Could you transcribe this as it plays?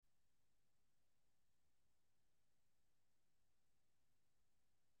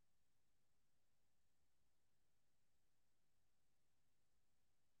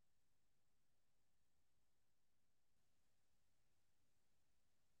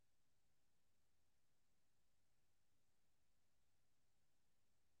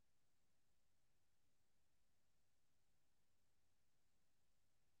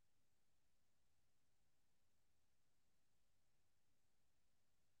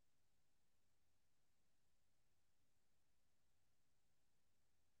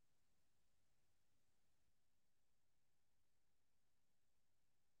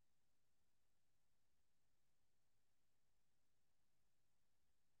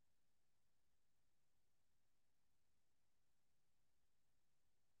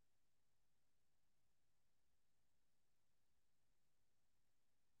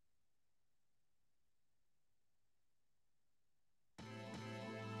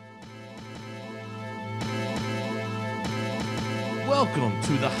welcome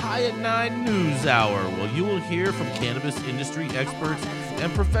to the High at 9 News Hour, where you will hear from cannabis industry experts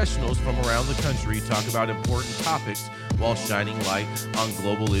and professionals from around the country talk about important topics while shining light on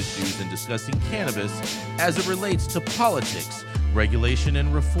global issues and discussing cannabis as it relates to politics, regulation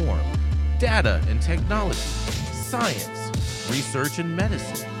and reform, data and technology, science, research and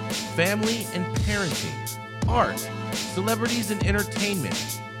medicine, family and parenting, art, celebrities and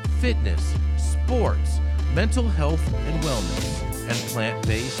entertainment, fitness, sports, mental health and wellness, and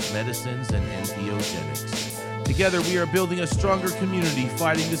plant-based medicines and entheogenics. Together, we are building a stronger community,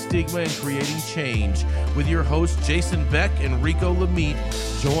 fighting the stigma and creating change. With your hosts, Jason Beck and Rico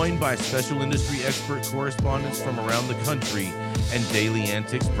Lamitte, joined by special industry expert correspondents from around the country, and daily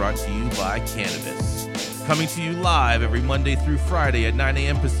antics brought to you by Cannabis. Coming to you live every Monday through Friday at 9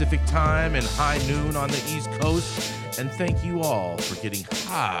 a.m. Pacific Time and high noon on the East Coast. And thank you all for getting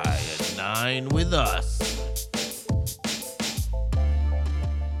high at 9 with us.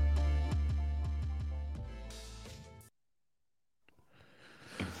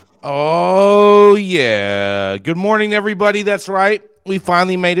 Oh, yeah. Good morning, everybody. That's right. We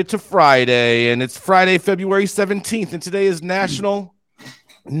finally made it to Friday, and it's Friday, February 17th, and today is National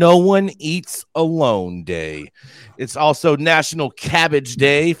No One Eats Alone Day. It's also National Cabbage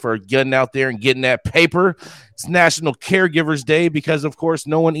Day for getting out there and getting that paper. It's National Caregivers Day because, of course,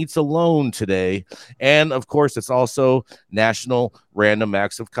 no one eats alone today. And, of course, it's also National Random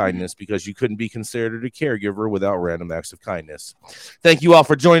Acts of Kindness because you couldn't be considered a caregiver without random acts of kindness. Thank you all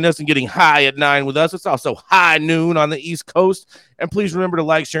for joining us and getting high at 9 with us. It's also high noon on the East Coast. And please remember to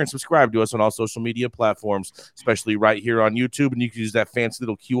like, share, and subscribe to us on all social media platforms, especially right here on YouTube. And you can use that fancy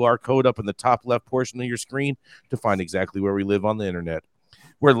little QR code up in the top left portion of your screen to find exactly where we live on the internet.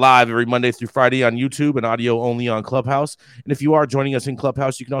 We're live every Monday through Friday on YouTube and audio only on Clubhouse. And if you are joining us in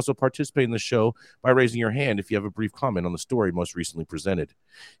Clubhouse, you can also participate in the show by raising your hand if you have a brief comment on the story most recently presented.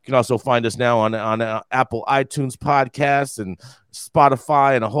 You can also find us now on Apple iTunes podcasts and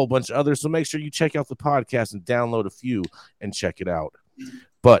Spotify and a whole bunch of others. So make sure you check out the podcast and download a few and check it out.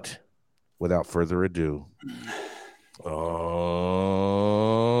 But without further ado,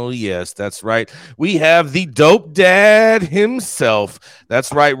 oh, yes, that's right. We have the dope dad himself.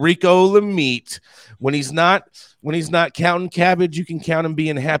 That's right, Rico Lamitte. When he's not counting cabbage, you can count him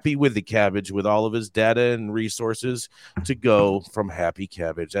being happy with the cabbage with all of his data and resources to go from happy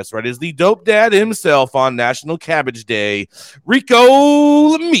cabbage. That's right. It's the dope dad himself on National Cabbage Day,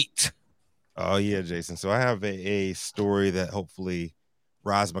 Rico Lamitte. Oh, yeah, Jason. So I have a story that hopefully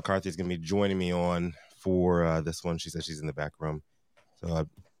Roz McCarthy is going to be joining me on for this one. She said she's in the back room. So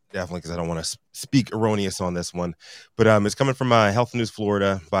definitely, because I don't want to speak erroneous on this one. But it's coming from Health News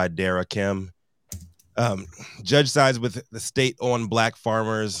Florida by Dara Kim. Judge sides with the state on black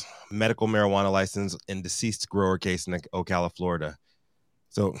farmers, medical marijuana license, and deceased grower case in Ocala, Florida.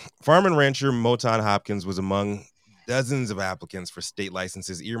 So farm and rancher Moton Hopkins was among dozens of applicants for state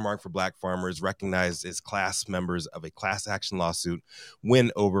licenses earmarked for black farmers recognized as class members of a class action lawsuit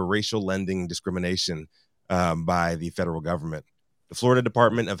win over racial lending discrimination by the federal government. The Florida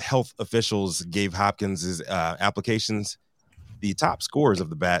Department of Health officials gave Hopkins' applications the top scores of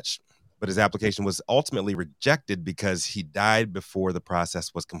the batch, but his application was ultimately rejected because he died before the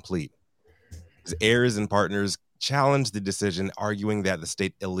process was complete. His heirs and partners challenged the decision, arguing that the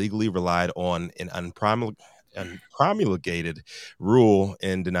state illegally relied on an unpromulgated rule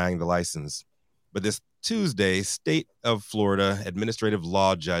in denying the license. But this Tuesday, State of Florida Administrative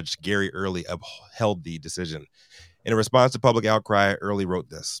Law Judge Gary Early upheld the decision. In a response to public outcry, Early wrote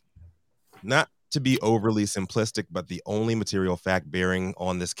this: "Not to be overly simplistic, but the only material fact bearing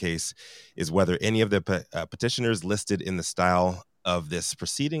on this case is whether any of the petitioners listed in the style of this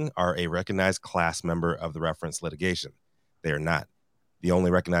proceeding are a recognized class member of the reference litigation. They are not. The only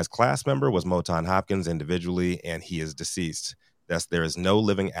recognized class member was Moton Hopkins individually, and he is deceased. Thus, there is no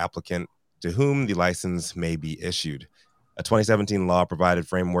living applicant to whom the license may be issued. A 2017 law provided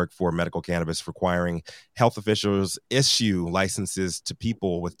framework for medical cannabis requiring health officials issue licenses to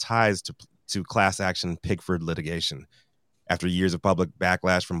people with ties to class action Pigford litigation. After years of public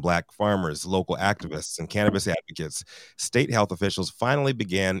backlash from black farmers, local activists, and cannabis advocates, state health officials finally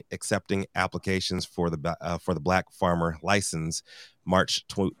began accepting applications for the black farmer license March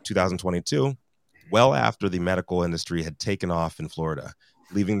 2022, well after the medical industry had taken off in Florida,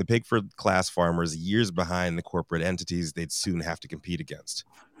 leaving the Pigford class farmers years behind the corporate entities they'd soon have to compete against.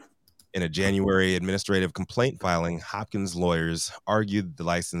 In a January administrative complaint filing, Hopkins' lawyers argued the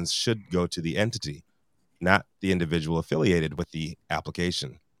license should go to the entity, not the individual affiliated with the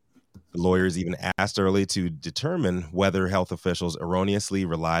application. The lawyers even asked Early to determine whether health officials erroneously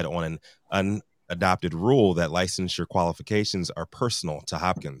relied on an adopted rule that licensure qualifications are personal to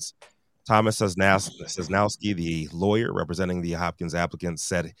Hopkins. Thomas Sosnowski, the lawyer representing the Hopkins applicants,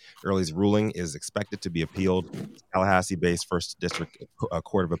 said Early's ruling is expected to be appealed to Tallahassee-based First District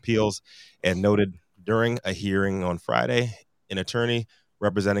Court of Appeals, and noted during a hearing on Friday, an attorney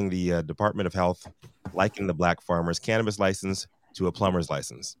representing the Department of Health likened the black farmer's cannabis license to a plumber's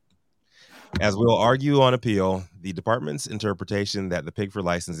license. As we'll argue on appeal, the department's interpretation that the Pigford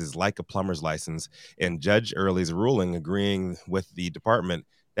license is like a plumber's license, and Judge Early's ruling agreeing with the department,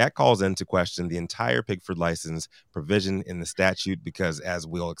 that calls into question the entire Pigford license provision in the statute because, as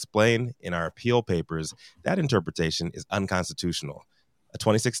we'll explain in our appeal papers, that interpretation is unconstitutional. A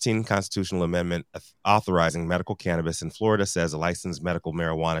 2016 constitutional amendment authorizing medical cannabis in Florida says a licensed medical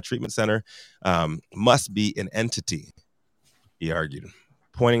marijuana treatment center must be an entity, he argued,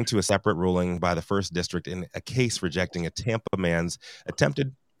 pointing to a separate ruling by the First District in a case rejecting a Tampa man's attempt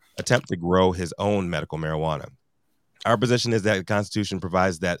to grow his own medical marijuana. Our position is that the Constitution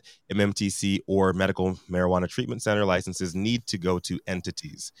provides that MMTC or medical marijuana treatment center licenses need to go to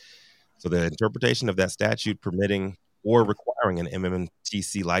entities. So the interpretation of that statute permitting or requiring an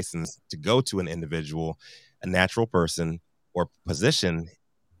MMTC license to go to an individual, a natural person, or position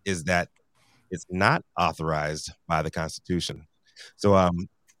is that it's not authorized by the Constitution. So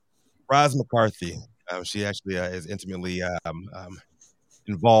Roz McCarthy, she actually is intimately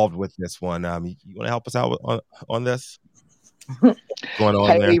involved with this one. You want to help us out on this? What's going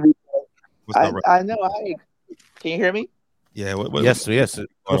on there? What's up, I know. Can you hear me? Yeah. Yes.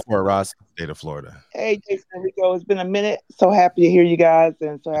 Go for it, Roz. State of Florida. Hey, Jason Rico. It's been a minute. So happy to hear you guys,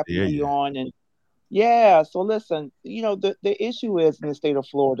 and so happy to be on. And yeah, so listen, the issue is in the state of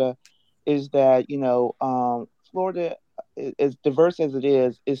Florida is that Florida, as diverse as it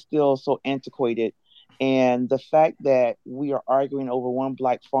is still so antiquated. And the fact that we are arguing over one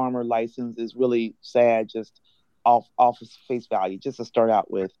black farmer license is really sad, just off of face value, just to start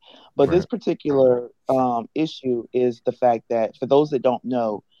out with. But right. This particular issue is the fact that, for those that don't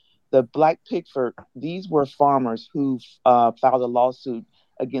know, the Black Pigford, these were farmers who filed a lawsuit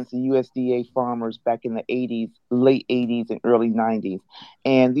against the USDA farmers back in the 80s, late 80s and early 90s.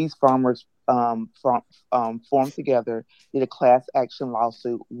 And these farmers formed together, did a class action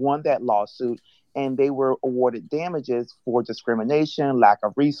lawsuit, won that lawsuit, and they were awarded damages for discrimination, lack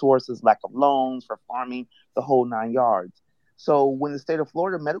of resources, lack of loans for farming, the whole 9 yards. So when the state of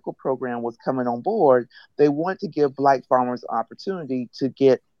Florida medical program was coming on board, they wanted to give black farmers an opportunity to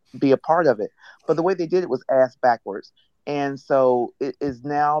be a part of it. But the way they did it was ass backwards. And so it has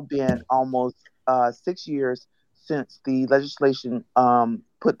now been almost 6 years since the legislation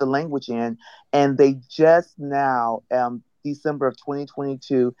put the language in, and they just now, December of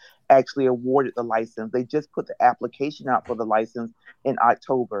 2022, actually awarded the license. They just put the application out for the license in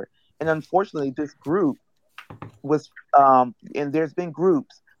October. And unfortunately, this group was, and there's been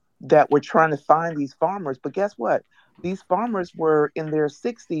groups that were trying to find these farmers, but guess what? These farmers were in their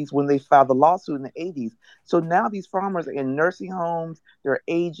 60s when they filed the lawsuit in the 80s. So now these farmers are in nursing homes, they're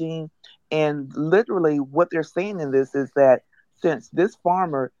aging, and literally what they're saying in this is that since this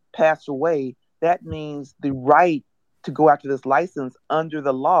farmer passed away, that means the right to go after this license under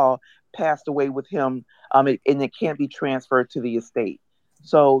the law passed away with him, and it can't be transferred to the estate.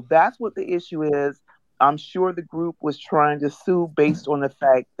 So that's what the issue is. I'm sure the group was trying to sue based on the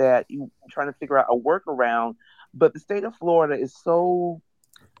fact that you're trying to figure out a workaround, but the state of Florida is so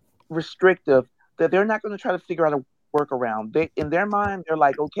restrictive that they're not going to try to figure out a workaround. In their mind, they're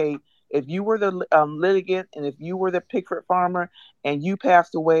like, okay, if you were the litigant and if you were the Pigford farmer and you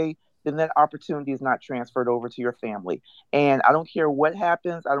passed away, then that opportunity is not transferred over to your family. And I don't care what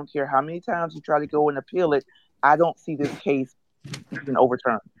happens. I don't care how many times you try to go and appeal it. I don't see this case being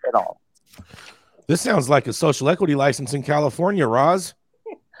overturned at all. This sounds like a social equity license in California, Roz.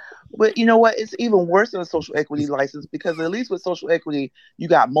 But you know what? It's even worse than a social equity license, because at least with social equity, you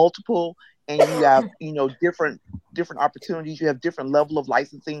got multiple and you have, different opportunities. You have different level of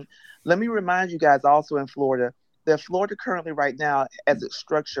licensing. Let me remind you guys also in Florida that Florida currently right now, as it's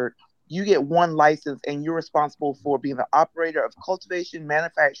structured, you get one license and you're responsible for being the operator of cultivation,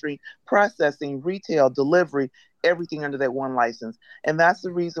 manufacturing, processing, retail, delivery, everything under that one license. And that's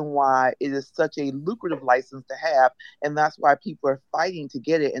the reason why it is such a lucrative license to have. And that's why people are fighting to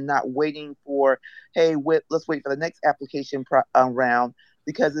get it and not waiting for, hey, let's wait for the next application round,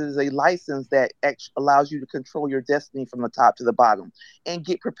 because it is a license that allows you to control your destiny from the top to the bottom and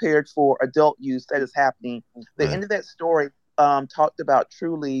get prepared for adult use that is happening. The end of that story talked about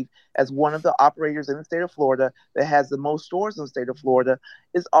Trulieve as one of the operators in the state of Florida that has the most stores in the state of Florida,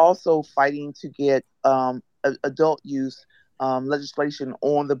 is also fighting to get adult use legislation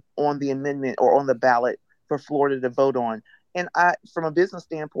on the amendment or on the ballot for Florida to vote on. And from a business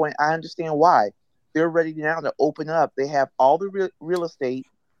standpoint, I understand why. They're ready now to open up. They have all the real estate.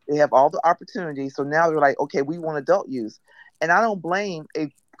 They have all the opportunities. So now they're like, okay, we want adult use. And I don't blame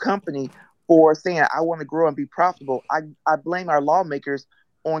a company for saying, I want to grow and be profitable. I blame our lawmakers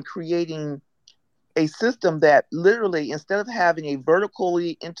on creating a system that literally, instead of having a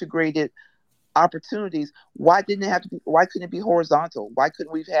vertically integrated opportunities, why couldn't it be horizontal? Why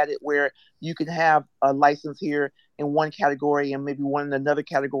couldn't we've had it where you can have a license here in one category and maybe one in another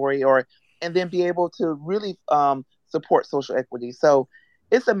category, and then be able to really support social equity? So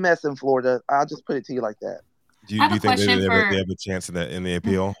it's a mess in Florida. I'll just put it to you like that. Do you think they have a chance in the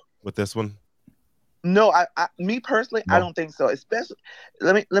appeal with this one? No, me personally, no. I don't think so. Especially,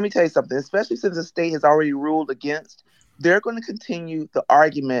 let me tell you something. Especially since the state has already ruled against, they're going to continue the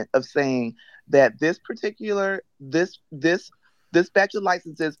argument of saying that this batch of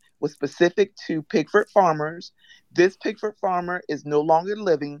licenses was specific to Pigford farmers. This Pigford farmer is no longer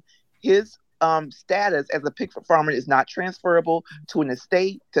living. His status as a Pigford farmer is not transferable to an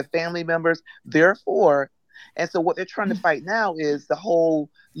estate, to family members. Therefore, and so what they're trying to fight now is the whole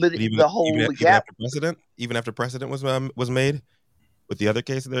legality. Even after precedent was made with the other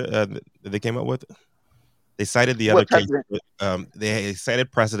case that they came up with, they cited the other case. They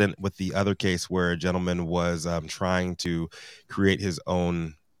cited precedent with the other case where a gentleman was trying to create his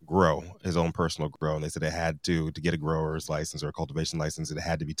own personal grow, and they said it had to get a grower's license or a cultivation license. It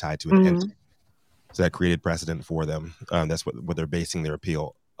had to be tied to an entity, so that created precedent for them. That's what they're basing their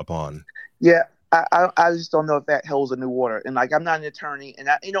appeal upon. Yeah. I just don't know if that holds a new water. And like, I'm not an attorney, and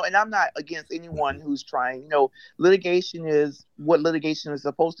I'm not against anyone who's trying. Litigation is what litigation is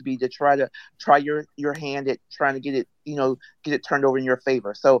supposed to be, to try your hand at trying to get it turned over in your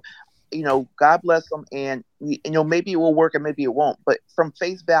favor. So, God bless them, and maybe it will work and maybe it won't. But from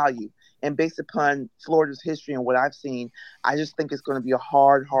face value and based upon Florida's history and what I've seen, I just think it's going to be a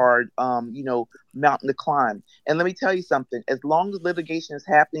hard mountain to climb. And let me tell you something: as long as litigation is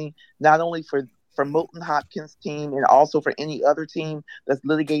happening, not only for Moulton Hopkins' team and also for any other team that's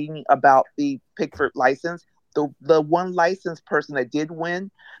litigating about the Pigford license, the one licensed person that did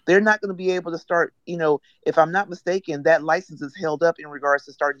win, they're not going to be able to start, if I'm not mistaken, that license is held up in regards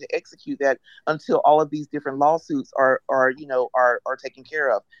to starting to execute that until all of these different lawsuits are taken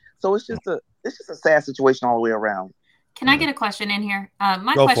care of. So it's just a sad situation all the way around. Can I get a question in here?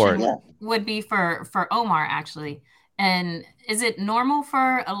 My question would be for Omar, actually. And is it normal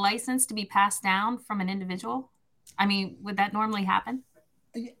for a license to be passed down from an individual? I mean, would that normally happen?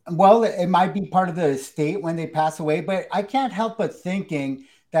 Well, it might be part of the estate when they pass away, but I can't help but thinking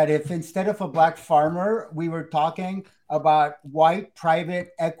that if instead of a black farmer, we were talking about white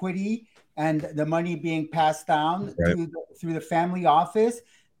private equity and the money being passed down through the family office,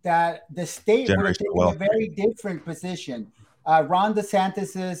 that the state would have taken a very different position. Ron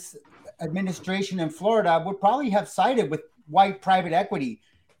DeSantis's administration in Florida would probably have sided with white private equity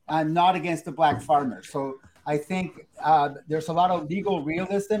and not against the black farmers. So I think there's a lot of legal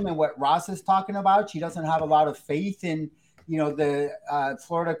realism in what Ross is talking about. She doesn't have a lot of faith in, the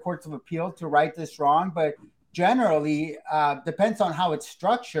Florida Courts of Appeal to right this wrong, but generally depends on how it's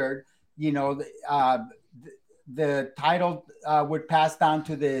structured. The title would pass down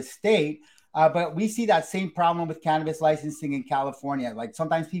to the state. But we see that same problem with cannabis licensing in California. Like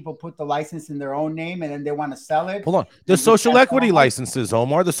sometimes people put the license in their own name and then they want to sell it. Hold on. The social equity licenses,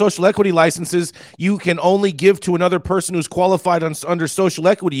 Omar, the social equity licenses, you can only give to another person who's qualified under social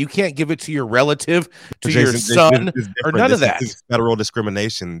equity. You can't give it to your relative, to your son, or none of that. This is federal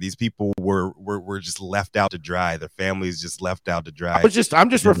discrimination. These people were just left out to dry. Their families just left out to dry. I'm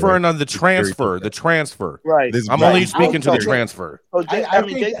just referring on the transfer. Right. I'm only speaking to the transfer. I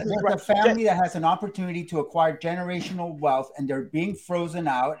think the family that has an opportunity to acquire generational wealth and they're being frozen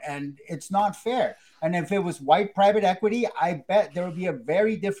out, and it's not fair. And if it was white private equity, I bet there would be a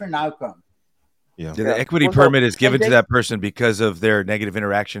very different outcome. Yeah. The equity permit is given to that person because of their negative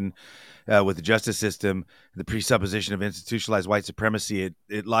interaction with the justice system, the presupposition of institutionalized white supremacy.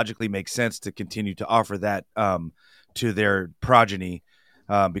 It logically makes sense to continue to offer that to their progeny.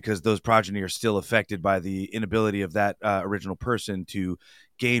 Because those progeny are still affected by the inability of that original person to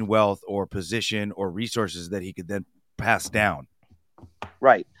gain wealth or position or resources that he could then pass down.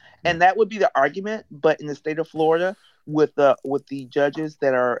 Right. And that would be the argument. But in the state of Florida, with the judges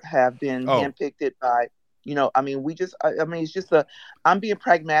that have been handpicked by, it's just I'm being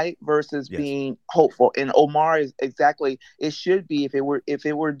pragmatic versus being hopeful. And Omar is exactly, it should be, if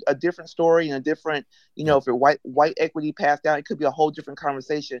it were a different story and a different, if it white equity passed down, it could be a whole different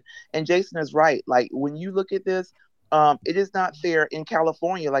conversation. And Jason is right. Like when you look at this, it is not fair in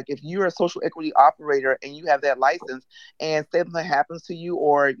California. Like, if you're a social equity operator and you have that license and something happens to you,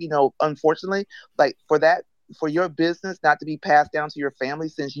 or, unfortunately, like for your business not to be passed down to your family,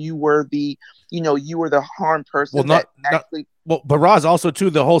 since you were the harmed person. But Roz, also too,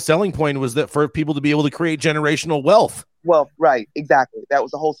 the whole selling point was that for people to be able to create generational wealth. Well, right, exactly. That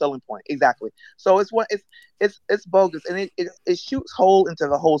was the whole selling point, exactly. So it's bogus, and it shoots hole into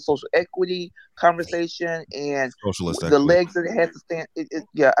the whole social equity conversation and socialist the equity. legs that it has to stand.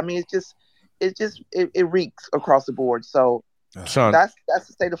 It reeks across the board. So, Sean, that's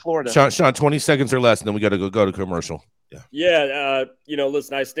the state of Florida. Sean, 20 seconds or less, and then we got to go to commercial. Yeah.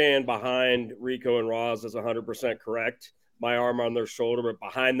 Listen, I stand behind Rico and Roz as 100% correct. My arm on their shoulder, but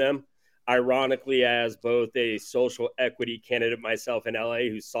behind them. Ironically, as both a social equity candidate myself in LA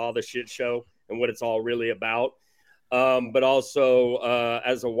who saw the shit show and what it's all really about, but also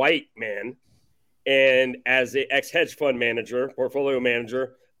as a white man and as an ex-hedge fund manager, portfolio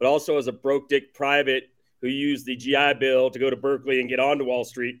manager, but also as a broke dick private who used the GI Bill to go to Berkeley and get onto Wall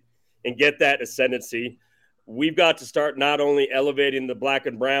Street and get that ascendancy. We've got to start not only elevating the black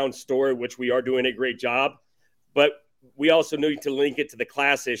and brown story, which we are doing a great job, but we also need to link it to the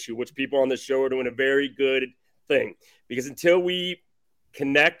class issue, which people on the show are doing a very good thing. Because until we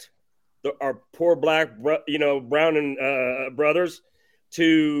connect our poor black, brown and brothers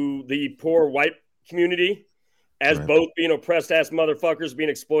to the poor white community as both being oppressed ass motherfuckers being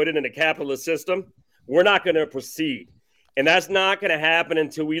exploited in a capitalist system, we're not going to proceed. And that's not going to happen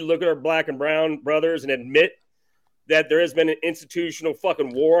until we look at our black and brown brothers and admit that there has been an institutional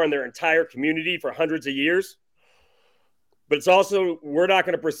fucking war on their entire community for hundreds of years. But it's also, we're not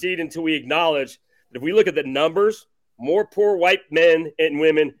going to proceed until we acknowledge that if we look at the numbers, more poor white men and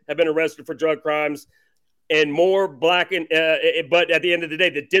women have been arrested for drug crimes, and more black but at the end of the day,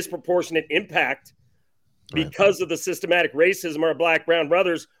 the disproportionate impact because of the systematic racism of our black brown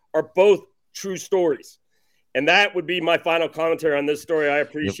brothers are both true stories. And that would be my final commentary on this story. I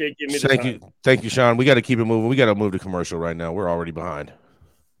appreciate giving me the time. Thank you, Sean. We got to keep it moving. We got to move to commercial right now. We're already behind.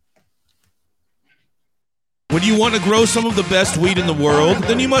 When you want to grow some of the best wheat in the world,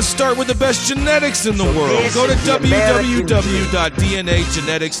 then you must start with the best genetics in the world. Go to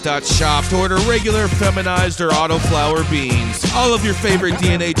www.dnagenetics.shop to order regular, feminized, or autoflower beans. All of your favorite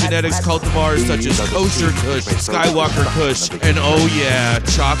DNA genetics cultivars such as Kosher Kush, Skywalker Kush, and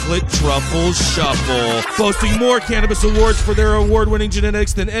Chocolate Truffle Shuffle. Boasting more cannabis awards for their award-winning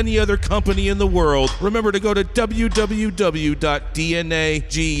genetics than any other company in the world. Remember to go to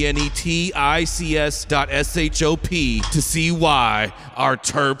www.dnagenetics.shop to see why our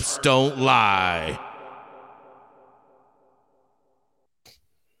terps don't lie.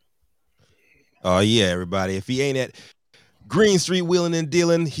 Oh, yeah, everybody. If he ain't at Green Street wheeling and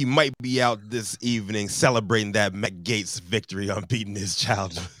dealing, he might be out this evening celebrating that Matt Gaetz victory on beating his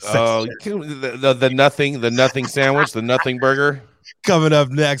child. Oh, the nothing sandwich, the nothing burger. Coming up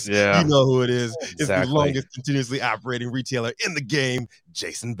next, yeah. You know who it is. Exactly. It's the longest continuously operating retailer in the game,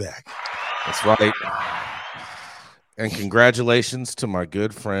 Jason Beck. That's right. And congratulations to my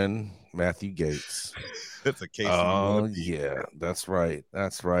good friend, Matthew Gaetz. That's a case. Oh, yeah, that's right.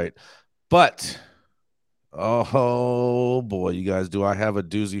 That's right. But, oh, boy, you guys, do I have a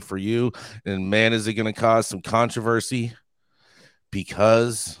doozy for you? And, man, is it going to cause some controversy?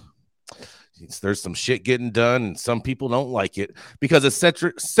 Because there's some shit getting done, and some people don't like it. Because a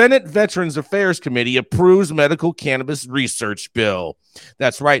Senate Veterans Affairs Committee approves medical cannabis research bill.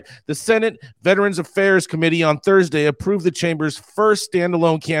 That's right. The Senate Veterans Affairs Committee on Thursday approved the chamber's first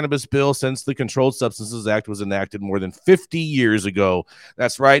standalone cannabis bill since the Controlled Substances Act was enacted more than 50 years ago.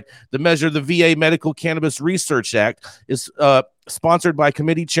 That's right. The measure, the VA Medical Cannabis Research Act, is sponsored by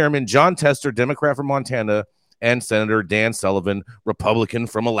committee chairman John Tester, Democrat from Montana, and Senator Dan Sullivan, Republican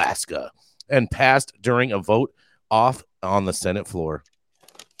from Alaska, and passed during a vote off on the Senate floor.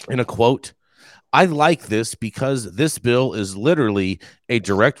 In a quote, "I like this because this bill is literally a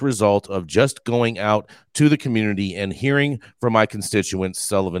direct result of just going out to the community and hearing from my constituents,"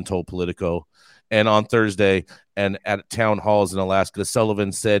 Sullivan told Politico. And on Thursday, and at town halls in Alaska,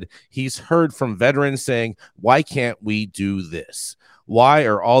 Sullivan said he's heard from veterans saying, "Why can't we do this? Why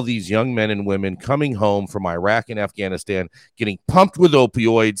are all these young men and women coming home from Iraq and Afghanistan getting pumped with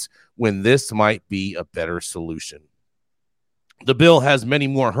opioids when this might be a better solution?" The bill has many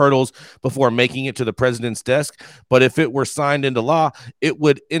more hurdles before making it to the president's desk, but if it were signed into law, it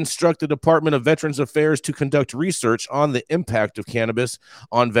would instruct the Department of Veterans Affairs to conduct research on the impact of cannabis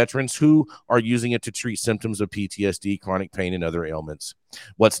on veterans who are using it to treat symptoms of PTSD, chronic pain, and other ailments.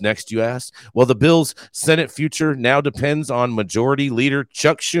 What's next, you ask? Well, the bill's Senate future now depends on Majority Leader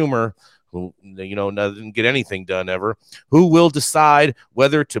Chuck Schumer, who, doesn't get anything done ever, who will decide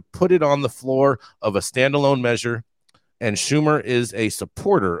whether to put it on the floor of a standalone measure. And Schumer is a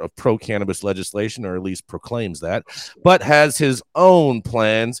supporter of pro-cannabis legislation, or at least proclaims that, but has his own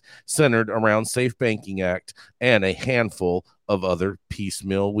plans centered around Safe Banking Act and a handful of other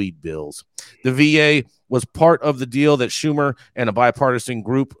piecemeal weed bills. The VA was part of the deal that Schumer and a bipartisan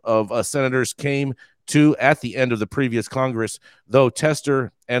group of senators came to at the end of the previous Congress, though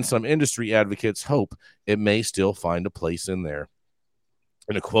Tester and some industry advocates hope it may still find a place in there.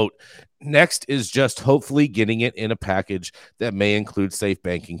 In a quote, next is just hopefully getting it in a package that may include safe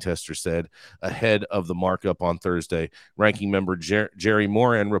banking, Tester said ahead of the markup on Thursday. Ranking member Jerry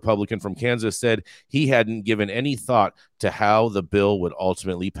Moran, Republican from Kansas, said he hadn't given any thought to how the bill would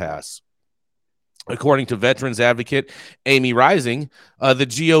ultimately pass. According to veterans advocate Amy Rising, the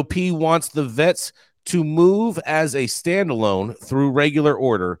GOP wants the vets to move as a standalone through regular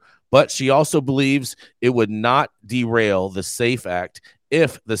order, but she also believes it would not derail the SAFE Act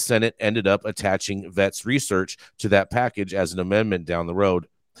if the Senate ended up attaching vets research to that package as an amendment down the road.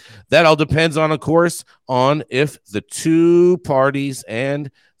 That all depends on, of course, on if the two parties and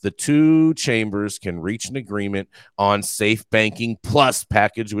the two chambers can reach an agreement on Safe Banking Plus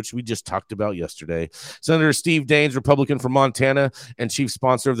package, which we just talked about yesterday. Senator Steve Daines, Republican from Montana and chief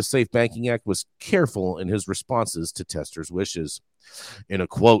sponsor of the Safe Banking Act, was careful in his responses to Tester's wishes. In a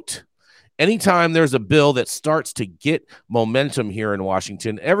quote, anytime there's a bill that starts to get momentum here in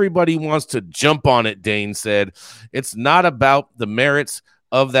Washington, everybody wants to jump on it, Daines said. It's not about the merits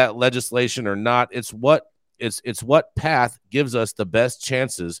of that legislation or not. It's what path gives us the best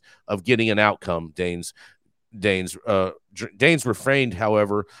chances of getting an outcome, Daines refrained,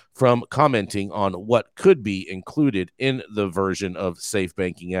 however, from commenting on what could be included in the version of Safe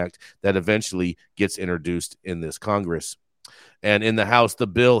Banking Act that eventually gets introduced in this Congress. And in the House, the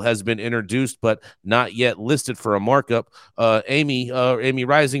bill has been introduced but not yet listed for a markup. Amy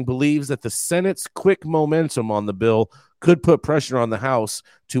Rising believes that the Senate's quick momentum on the bill could put pressure on the House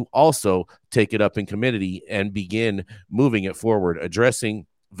to also take it up in committee and begin moving it forward, addressing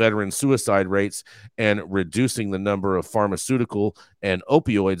veteran suicide rates and reducing the number of pharmaceutical and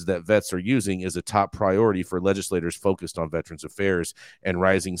opioids that vets are using is a top priority for legislators focused on Veterans Affairs. And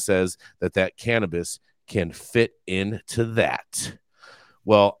Rising says that cannabis can fit into that.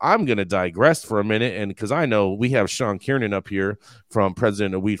 Well, I'm going to digress for a minute, and because I know we have Sean Kiernan up here from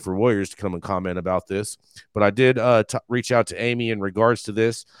President of Weed for Warriors to come and comment about this, but I did reach out to Amy in regards to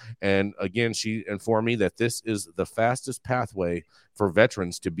this, and again, she informed me that this is the fastest pathway for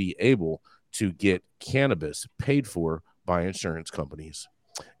veterans to be able to get cannabis paid for by insurance companies.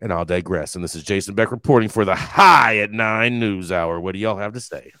 And I'll digress, and this is Jason Beck reporting for the High at 9 News Hour. What do y'all have to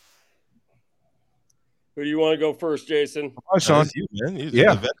say? Who do you want to go first, Jason? Oh, Sean, you, man.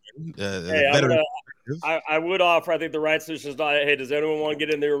 Yeah. I would offer, I think the right solution is not, hey, does anyone want to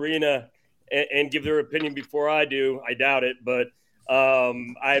get in the arena and give their opinion before I do? I doubt it, but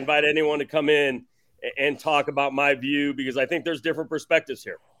I invite anyone to come in and talk about my view because I think there's different perspectives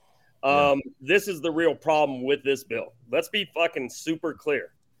here. This is the real problem with this bill. Let's be fucking super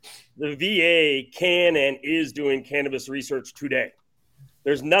clear. The VA can and is doing cannabis research today.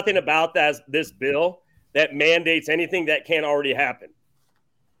 There's nothing about this bill that mandates anything that can't already happen.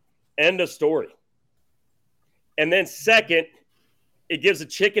 End of story. And then second, it gives a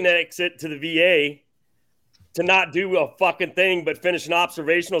chicken exit to the VA to not do a fucking thing but finish an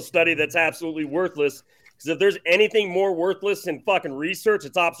observational study that's absolutely worthless. Because if there's anything more worthless than fucking research,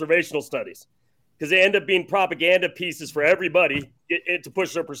 it's observational studies. Because they end up being propaganda pieces for everybody to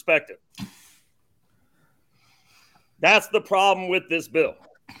push their perspective. That's the problem with this bill.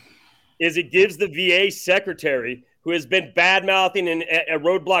 Is it gives the VA secretary, who has been bad-mouthing and a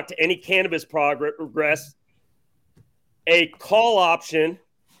roadblock to any cannabis progress, a call option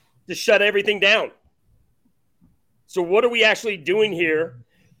to shut everything down. So what are we actually doing here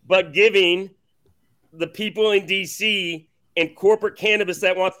but giving the people in D.C. and corporate cannabis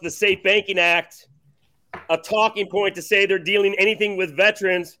that wants the Safe Banking Act a talking point to say they're dealing anything with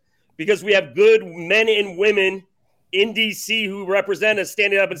veterans because we have good men and women in D.C. who represent us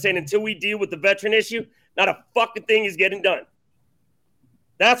standing up and saying, until we deal with the veteran issue, not a fucking thing is getting done.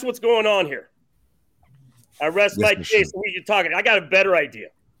 That's what's going on here. I rest my case. We are talking. I got a better idea.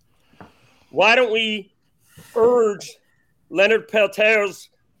 Why don't we urge Leonard Peltier's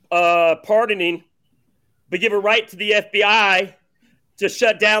pardoning, but give a right to the FBI to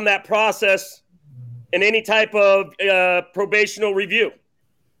shut down that process and any type of probational review?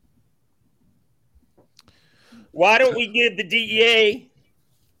 Why don't we give the DEA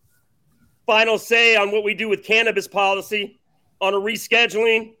final say on what we do with cannabis policy on a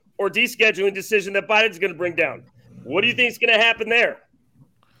rescheduling or descheduling decision that Biden's going to bring down. What do you think is going to happen there?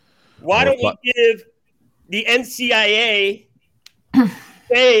 Why don't we give the NCIA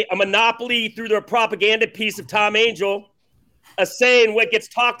say a monopoly through their propaganda piece of Tom Angel, a say in what gets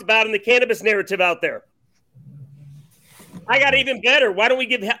talked about in the cannabis narrative out there? I got even better. Why don't we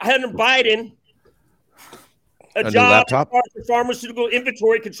give Hunter Biden a job for pharmaceutical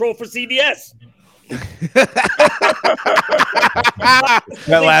inventory control for CVS?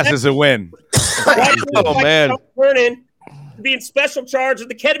 That last is a win. Oh, man. Vernon to be in special charge of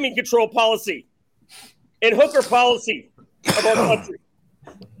the ketamine control policy and hooker policy of our country.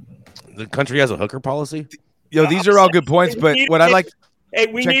 The country has a hooker policy? Yo, these are all good points, but what I like... Hey,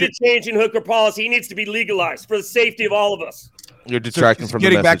 we need a change in hooker policy. He needs to be legalized for the safety of all of us. You're distracting from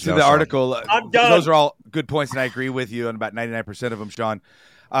getting the back to the article. I'm done. Those are all good points, and I agree with you on about 99% of them, Sean.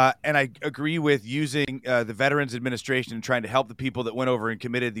 And I agree with using the Veterans Administration and trying to help the people that went over and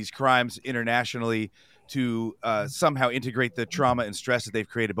committed these crimes internationally to somehow integrate the trauma and stress that they've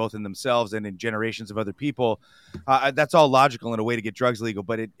created both in themselves and in generations of other people. That's all logical in a way to get drugs legal,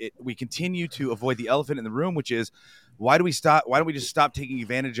 but we continue to avoid the elephant in the room, which is why don't we just stop taking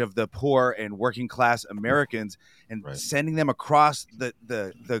advantage of the poor and working class Americans and sending them across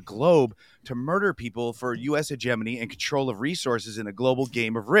the globe to murder people for U.S. hegemony and control of resources in a global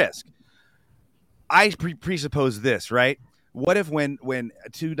game of risk? I presuppose this, right? What if when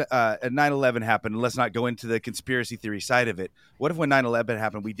 9/11 happened, and let's not go into the conspiracy theory side of it, what if when 9/11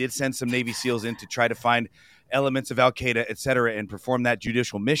 happened, we did send some Navy SEALs in to try to find elements of Al-Qaeda, et cetera, and perform that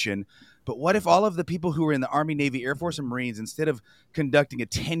judicial mission? But what if all of the people who were in the Army, Navy, Air Force, and Marines, instead of conducting a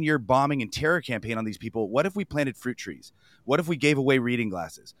 10-year bombing and terror campaign on these people, what if we planted fruit trees? What if we gave away reading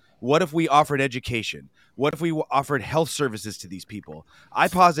glasses? What if we offered education? What if we offered health services to these people? I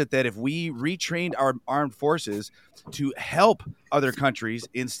posit that if we retrained our armed forces to help other countries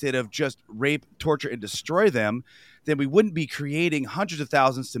instead of just rape, torture, and destroy them, then we wouldn't be creating hundreds of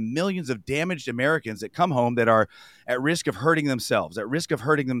thousands to millions of damaged Americans that come home that are at risk of hurting themselves, at risk of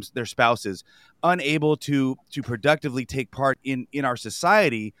hurting their spouses, unable to productively take part in our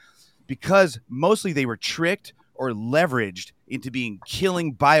society because mostly they were tricked or leveraged into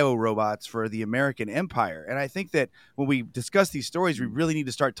killing bio-robots for the American empire. And I think that when we discuss these stories, we really need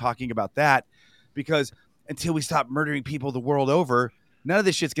to start talking about that, because until we stop murdering people the world over, none of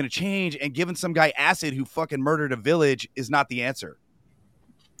this shit's going to change. And giving some guy acid who fucking murdered a village is not the answer.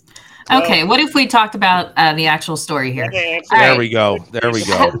 Okay, what if we talked about the actual story here? There we go.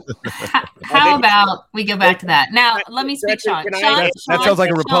 How about we go back to that? Now, let me speak, Sean. That sounds like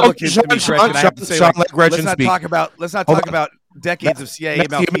a Republican Sean, let Gretchen speak. Let's not talk about decades of CIA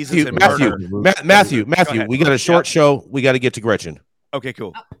malfeasance and murder. Matthew, we got a short show. We got to get to Gretchen. Okay,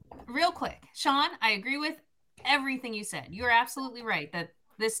 cool. Real quick, Sean, I agree with everything you said. You're absolutely right that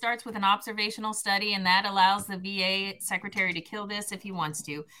this starts with an observational study, and that allows the VA secretary to kill this if he wants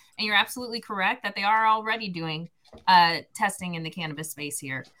to. And you're absolutely correct that they are already doing testing in the cannabis space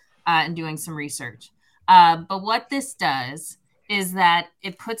here and doing some research. But what this does is that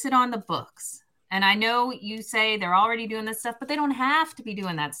it puts it on the books. And I know you say they're already doing this stuff, but they don't have to be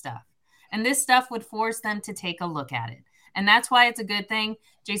doing that stuff. And this stuff would force them to take a look at it. And that's why it's a good thing.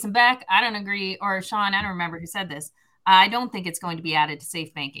 Jason Beck, I don't agree, or Sean, I don't remember who said this. I don't think it's going to be added to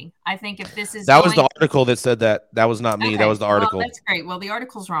safe banking. I think if this is was the article that said that. That was not me. Okay. That was the article. Well, that's great. Well, the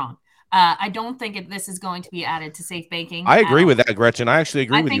article's wrong. I don't think this is going to be added to safe banking. I agree with that, Gretchen. I actually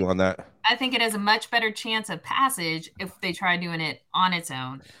agree with you on that. I think it has a much better chance of passage if they try doing it on its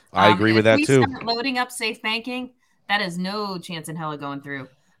own. I agree with that too. If we start loading up safe banking, that is no chance in hell of going through.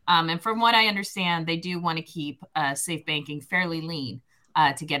 And from what I understand, they do want to keep safe banking fairly lean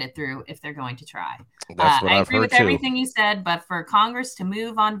to get it through if they're going to try. That's what I I've agree heard with too. everything you said, but for Congress to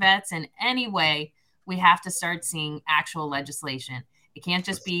move on vets in any way, we have to start seeing actual legislation. It can't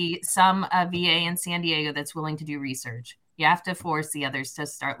just be some VA in San Diego that's willing to do research. You have to force the others to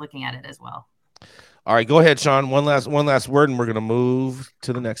start looking at it as well. All right, go ahead, Sean. One last word, and we're going to move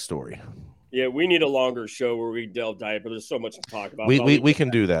to the next story. Yeah, we need a longer show where we delve deeper. There's so much to talk about. We can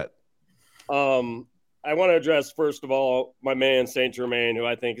do that. I want to address, first of all, my man, Saint Germain, who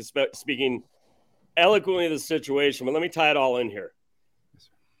I think is speaking eloquently of the situation. But let me tie it all in here.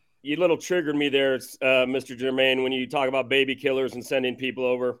 You little triggered me there, Mr. Germain, when you talk about baby killers and sending people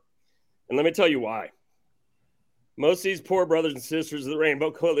over. And let me tell you why. Most of these poor brothers and sisters of the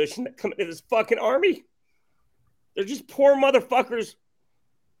Rainbow Coalition that come into this fucking army, they're just poor motherfuckers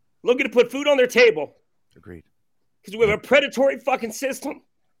looking to put food on their table. Agreed. Because we have a predatory fucking system.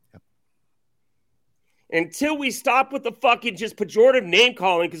 Yep. Until we stop with the fucking just pejorative name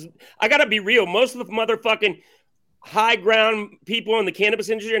calling, because I got to be real, most of the motherfucking high ground people in the cannabis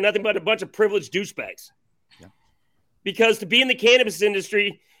industry are nothing but a bunch of privileged douchebags. Yeah. Because to be in the cannabis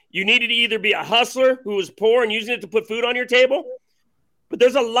industry, you needed to either be a hustler who was poor and using it to put food on your table, but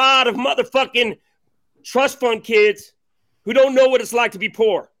there's a lot of motherfucking trust fund kids who don't know what it's like to be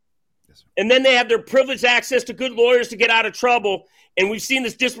poor. Yes, and then they have their privileged access to good lawyers to get out of trouble. And we've seen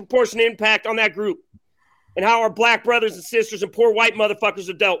this disproportionate impact on that group and how our black brothers and sisters and poor white motherfuckers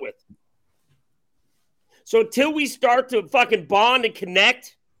are dealt with. So until we start to fucking bond and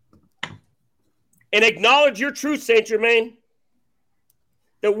connect and acknowledge your truth, Saint Germain,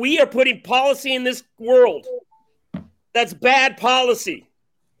 that we are putting policy in this world that's bad policy.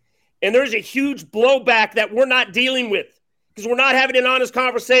 And there's a huge blowback that we're not dealing with because we're not having an honest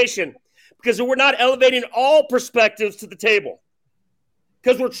conversation, because we're not elevating all perspectives to the table,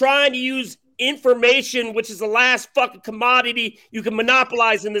 because we're trying to use information, which is the last fucking commodity you can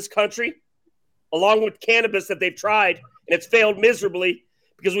monopolize in this country, along with cannabis that they've tried, and it's failed miserably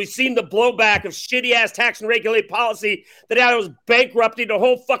because we've seen the blowback of shitty-ass tax and regulate policy that now is bankrupting a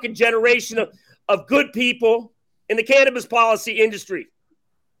whole fucking generation of good people in the cannabis policy industry.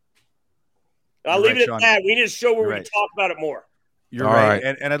 I'll leave it at that. We need to show where we can talk about it more. You're right.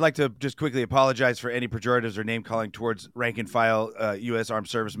 And I'd like to just quickly apologize for any pejoratives or name calling towards rank and file U.S. armed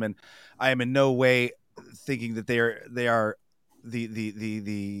servicemen. I am in no way thinking that they are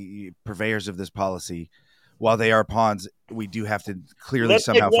the purveyors of this policy. While they are pawns, we do have to clearly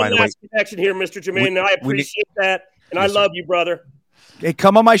somehow find a way. Connection here, Mr. Jermaine. I appreciate that, and I love you, brother. Hey,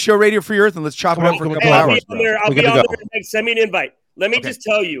 come on my show, Radio Free Earth, and let's chop it up for a couple hours. I'll be on there. Send me an invite. Let me just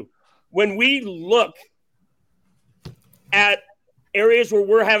tell you, when we look at areas where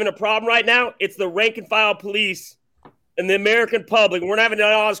we're having a problem right now, it's the rank and file police and the American public. We're not having an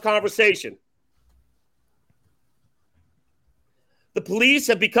honest conversation. The police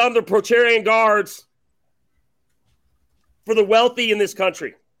have become the Praetorian Guards for the wealthy in this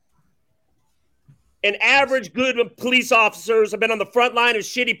country. And average good police officers have been on the front line of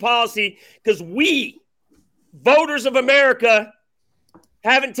shitty policy because we, voters of America,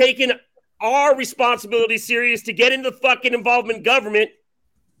 haven't taken our responsibility serious to get into the fucking involvement in government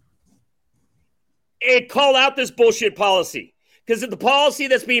and call out this bullshit policy. Because the policy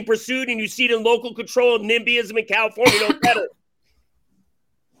that's being pursued, and you see it in local control and NIMBYism in California, no better,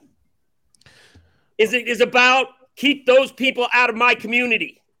 is about keep those people out of my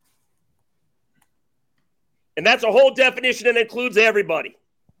community. And that's a whole definition that includes everybody.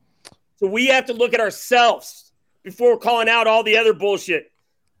 So we have to look at ourselves before calling out all the other bullshit.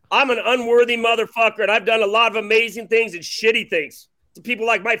 I'm an unworthy motherfucker, and I've done a lot of amazing things and shitty things to people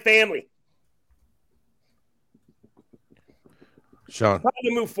like my family. Sean, time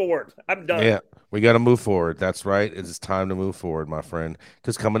to move forward. I'm done. Yeah, we got to move forward. That's right. It's time to move forward, my friend.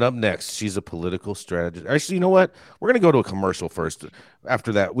 Because coming up next, she's a political strategist. Actually, you know what? We're going to go to a commercial first.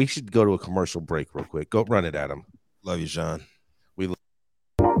 After that, we should go to a commercial break real quick. Go run it, Adam. Love you, Sean.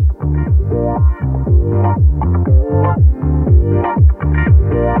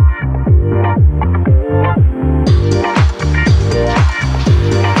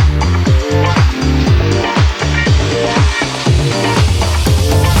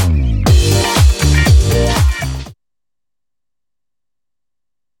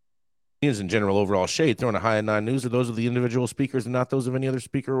 In general overall shade thrown a high in 9 News are those of the individual speakers and not those of any other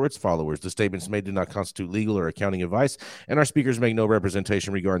speaker or its followers. The statements made do not constitute legal or accounting advice, and our speakers make no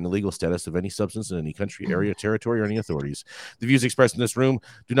representation regarding the legal status of any substance in any country, area, territory, or any authorities. The views expressed in this room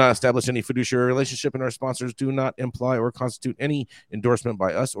do not establish any fiduciary relationship, and our sponsors do not imply or constitute any endorsement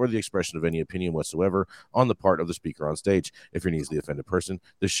by us or the expression of any opinion whatsoever on the part of the speaker on stage. If you're an easily offended person,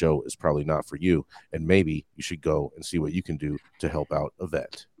 this show is probably not for you, and maybe you should go and see what you can do to help out a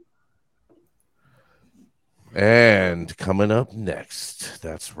vet. And coming up next,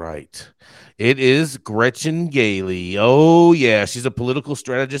 that's right, it is Gretchen Gailey. Oh, yeah, she's a political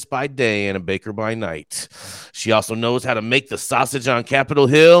strategist by day and a baker by night. She also knows how to make the sausage on Capitol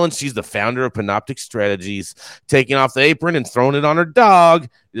Hill, and she's the founder of Panoptic Strategies. Taking off the apron and throwing it on her dog,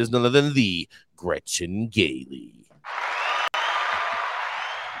 it is none other than the Gretchen Gailey.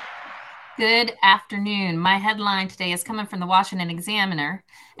 Good afternoon. My headline today is coming from the Washington Examiner,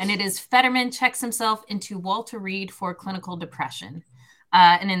 and it is Fetterman checks himself into Walter Reed for clinical depression.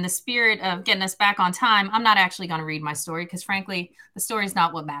 And in the spirit of getting us back on time, I'm not actually going to read my story because, frankly, the story is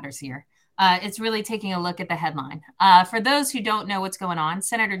not what matters here. It's really taking a look at the headline. For those who don't know what's going on,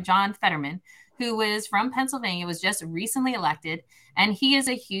 Senator John Fetterman, who is from Pennsylvania, was just recently elected, and he is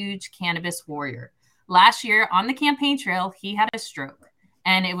a huge cannabis warrior. Last year on the campaign trail, he had a stroke.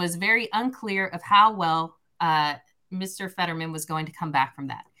 And it was very unclear of how well Mr. Fetterman was going to come back from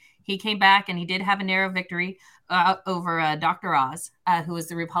that. He came back and he did have a narrow victory over Dr. Oz, who was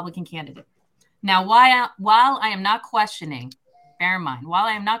the Republican candidate. Now, while I am not questioning, bear in mind, while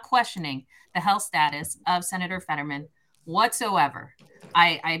I am not questioning the health status of Senator Fetterman whatsoever,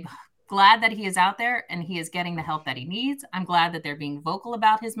 I'm glad that he is out there and he is getting the help that he needs. I'm glad that they're being vocal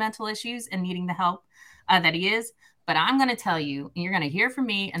about his mental issues and needing the help that he is. But I'm going to tell you, and you're going to hear from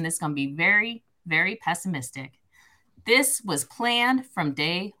me, and this is going to be very, very pessimistic. This was planned from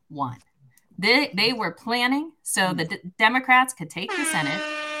day one. They were planning so the Democrats could take the Senate.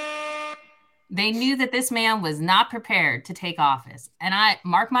 They knew that this man was not prepared to take office. And I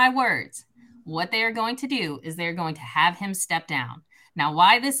mark my words, what they are going to do is they're going to have him step down. Now,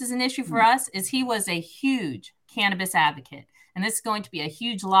 why this is an issue for us is he was a huge cannabis advocate. And this is going to be a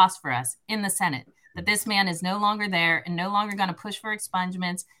huge loss for us in the Senate, that this man is no longer there and no longer going to push for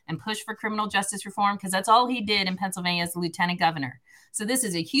expungements and push for criminal justice reform, because that's all he did in Pennsylvania as the lieutenant governor. So this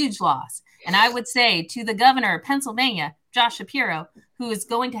is a huge loss. And I would say to the governor of Pennsylvania, Josh Shapiro, who is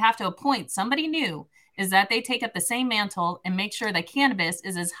going to have to appoint somebody new, is that they take up the same mantle and make sure that cannabis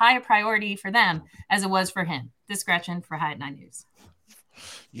is as high a priority for them as it was for him. This is Gretchen for High at 9 News.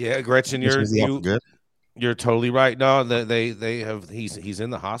 Yeah, Gretchen, you're totally right. No, they have he's in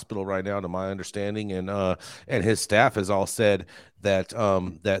the hospital right now, to my understanding, and his staff has all said that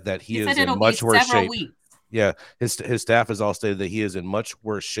that he is in much worse shape. Weeks. Yeah, his staff has all stated that he is in much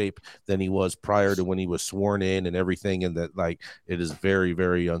worse shape than he was prior to when he was sworn in and everything, and that like it is very,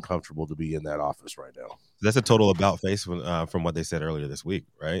 very uncomfortable to be in that office right now. That's a total about face from what they said earlier this week,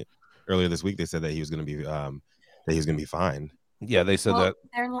 right? Earlier this week they said that he was going to be fine. Yeah, they said that.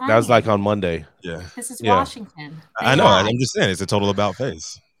 That was like on Monday. Yeah, this is Washington. I know. I'm just saying it's a total about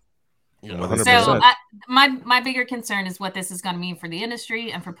face. You know, 100%. So my bigger concern is what this is going to mean for the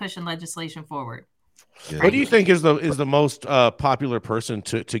industry and for pushing legislation forward. Yeah. What do you think is the most popular person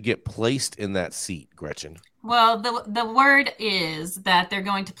to get placed in that seat, Gretchen? Well, the word is that they're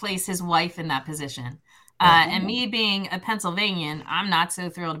going to place his wife in that position. And me being a Pennsylvanian, I'm not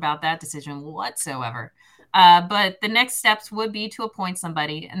so thrilled about that decision whatsoever. But the next steps would be to appoint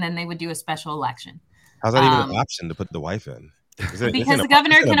somebody, and then they would do a special election. How's that even an option to put the wife in? Because the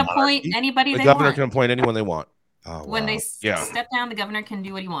governor can appoint anybody they want. The governor can appoint anyone they want. Oh, wow. When they step down, the governor can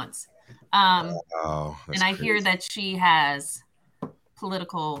do what he wants. And I crazy. hear that she has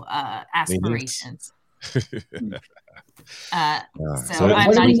political aspirations. So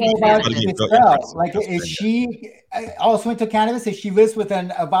I'm not even like, is she also into cannabis? If she lives with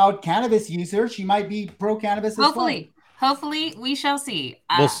an avowed cannabis user, she might be pro cannabis. Hopefully, we shall see.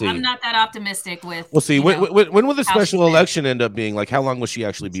 We'll see. I'm not that optimistic with. We'll see. When will the special election end up being? Like, how long will she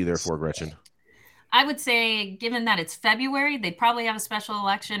actually be there for, Gretchen? I would say, given that it's February, they'd probably have a special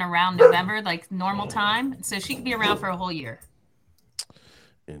election around November, like normal time. So she could be around for a whole year.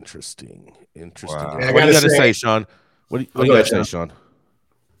 Interesting. Wow. What do you got to say, Sean? What do you got to say, Sean?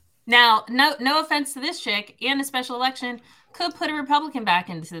 Now, no offense to this chick, and the special election could put a Republican back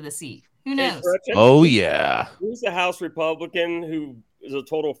into the seat. Who knows? Oh, yeah. Who's the House Republican who is a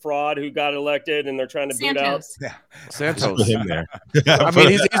total fraud who got elected and they're trying to boot out? Yeah. Santos. Him there. I mean,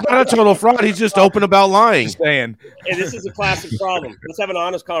 he's not a total fraud. He's just open about lying. And this is a classic problem. Let's have an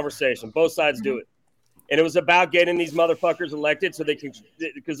honest conversation. Both sides do it. And it was about getting these motherfuckers elected so they can,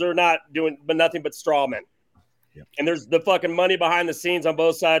 because they're not doing nothing but straw men. Yep. And there's the fucking money behind the scenes on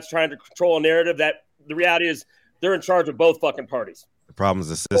both sides trying to control a narrative that the reality is they're in charge of both fucking parties. The problem is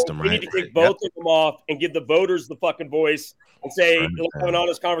the system, right? We need to take both of them off and give the voters the fucking voice and say, let's have an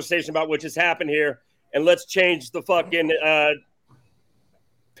honest conversation about what just happened here, and let's change the fucking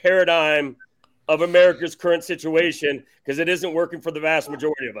paradigm of America's current situation, because it isn't working for the vast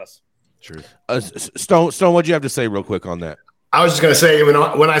majority of us. True. Stone, what'd you have to say real quick on that? I was just going to say,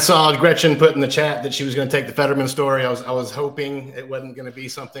 when I saw Gretchen put in the chat that she was going to take the Fetterman story, I was hoping it wasn't going to be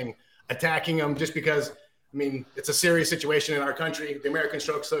something attacking him, just because, I mean, it's a serious situation in our country. The American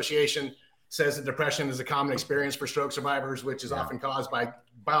Stroke Association says that depression is a common experience for stroke survivors, which is often caused by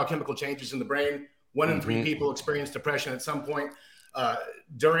biochemical changes in the brain. 1 in 3 people experience depression at some point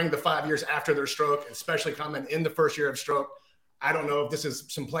during the 5 years after their stroke, especially common in the first year of stroke. I don't know if this is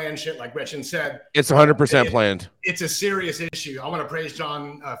some planned shit, like Gretchen said. It's 100% planned. It's a serious issue. I want to praise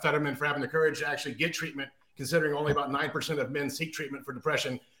John Fetterman for having the courage to actually get treatment, considering only about 9% of men seek treatment for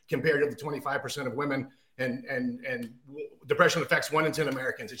depression compared to the 25% of women. And depression affects 1 in 10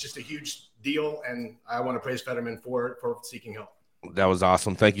 Americans. It's just a huge deal, and I want to praise Fetterman for seeking help. That was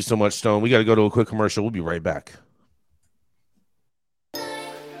awesome. Thank you so much, Stone. We got to go to a quick commercial. We'll be right back.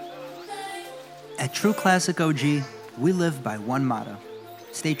 At True Classic OG, we live by one motto: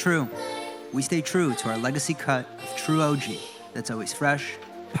 stay true. We stay true to our legacy cut of True OG that's always fresh,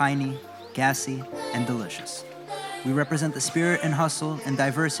 piney, gassy, and delicious. We represent the spirit and hustle and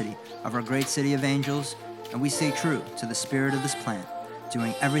diversity of our great city of Angels, and we stay true to the spirit of this plant,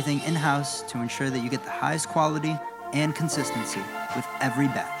 doing everything in-house to ensure that you get the highest quality and consistency with every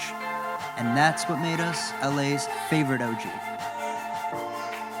batch. And that's what made us LA's favorite OG.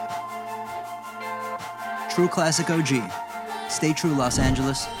 True classic OG. Stay true, Los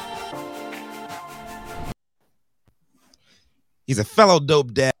Angeles. He's a fellow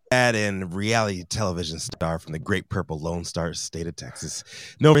dope dad and reality television star from the Great Purple Lone Star State of Texas.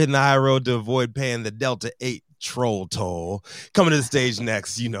 Known for hitting the high road to avoid paying the Delta 8 troll toll. Coming to the stage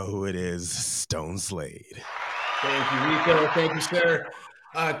next, you know who it is, Stone Slade. Thank you, Rico. Thank you, sir.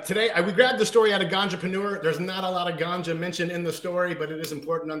 Today, we grabbed the story out of Ganjapreneur. There's not a lot of ganja mentioned in the story, but it is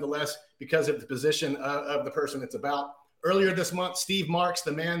important nonetheless because of the position of the person it's about. Earlier this month, Steve Marks,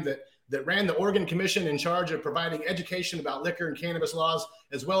 the man that ran the Oregon Commission in charge of providing education about liquor and cannabis laws,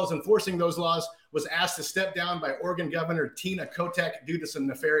 as well as enforcing those laws, was asked to step down by Oregon Governor Tina Kotek due to some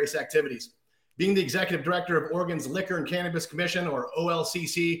nefarious activities. Being the executive director of Oregon's Liquor and Cannabis Commission, or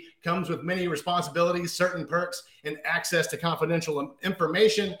OLCC, comes with many responsibilities, certain perks, and access to confidential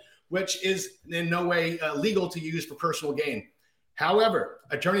information, which is in no way legal to use for personal gain. However,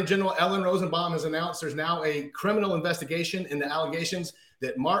 Attorney General Ellen Rosenbaum has announced there's now a criminal investigation into allegations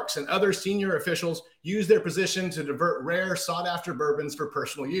that Marks and other senior officials used their position to divert rare, sought-after bourbons for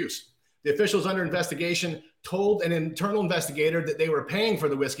personal use. The officials under investigation told an internal investigator that they were paying for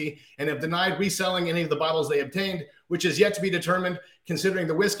the whiskey and have denied reselling any of the bottles they obtained, which is yet to be determined, considering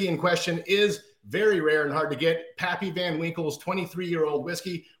the whiskey in question is very rare and hard to get. Pappy Van Winkle's 23-year-old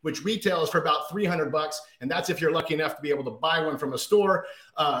whiskey, which retails for about $300, and that's if you're lucky enough to be able to buy one from a store.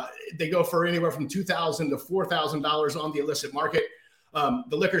 They go for anywhere from $2,000 to $4,000 on the illicit market.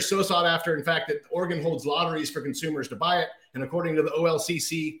 The liquor is so sought after, in fact, that Oregon holds lotteries for consumers to buy it. And according to the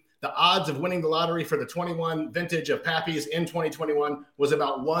OLCC, the odds of winning the lottery for the 21 vintage of Pappy's in 2021 was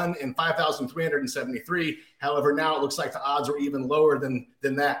about 1 in 5,373. However, now it looks like the odds are even lower than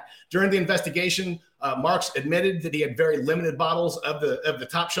that. During the investigation, Marks admitted that he had very limited bottles of the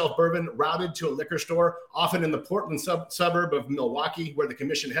top shelf bourbon routed to a liquor store, often in the Portland suburb of Milwaukee, where the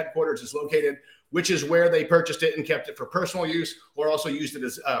commission headquarters is located, which is where they purchased it and kept it for personal use, or also used it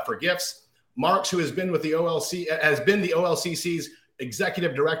as for gifts. Marks, who has been with the OLCC's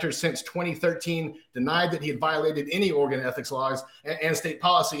executive director since 2013, denied that he had violated any Oregon ethics laws and state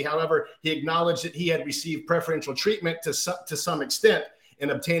policy. However, he acknowledged that he had received preferential treatment to some extent in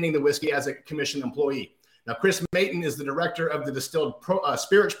obtaining the whiskey as a commission employee. Now, Chris Mayton is the director of the Distilled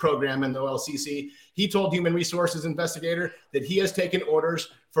Spirits program in the OLCC. He told Human Resources investigator that he has taken orders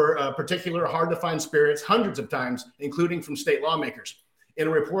for particular hard-to-find spirits hundreds of times, including from state lawmakers. In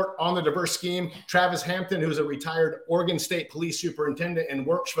a report on the diverse scheme, Travis Hampton, who's a retired Oregon State Police Superintendent and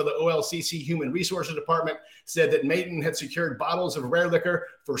works for the OLCC Human Resources Department, said that Mayton had secured bottles of rare liquor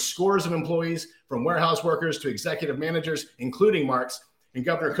for scores of employees, from warehouse workers to executive managers, including Marks. And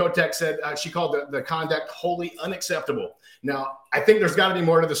Governor Kotek said she called the conduct wholly unacceptable. Now, I think there's got to be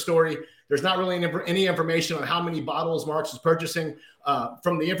more to the story. There's not really any information on how many bottles Marks is purchasing.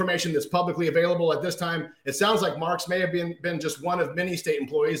 From the information that's publicly available at this time, it sounds like Marks may have been just one of many state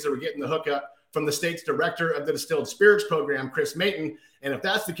employees that were getting the hookup from the state's director of the Distilled Spirits program, Chris Mayton. And if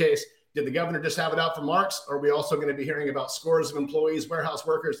that's the case, did the governor just have it out for Marks? Or are we also going to be hearing about scores of employees, warehouse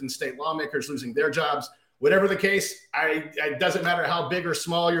workers, and state lawmakers losing their jobs? Whatever the case, it doesn't matter how big or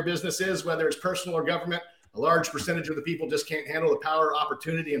small your business is, whether it's personal or government. A large percentage of the people just can't handle the power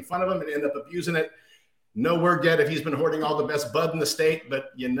opportunity in front of them and end up abusing it. No word yet if he's been hoarding all the best bud in the state, but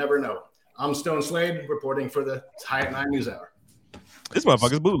you never know. I'm Stone Slade, reporting for the High 9 News Hour. This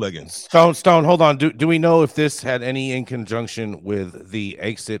motherfucker's bootlegging. Stone, hold on. Do we know if this had any in conjunction with the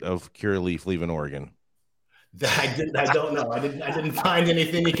exit of Curaleaf leaving Oregon? I don't know. I didn't find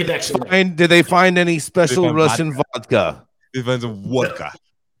anything in connection. Did they find any special Russian vodka? They found some vodka.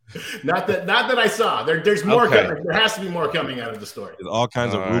 Not that I saw. There's more coming. There has to be more coming out of the story. There's all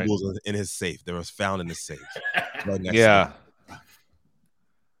kinds of rubles in his safe. That was found in the safe. Right next to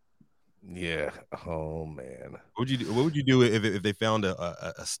yeah. Oh man. What would you do if they found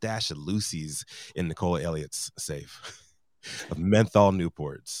a stash of Lucy's in Nicola Elliott's safe? Of menthol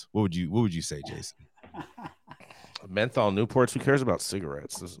Newports. What would you say, Jason? Menthol Newports. Who cares about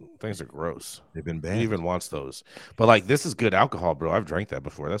cigarettes? Those things are gross. They've been banned. Who even wants those? But like, this is good alcohol, bro. I've drank that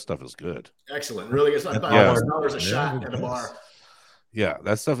before. That stuff is good. Excellent. Really is. $1,000 a shot at a bar. Yeah,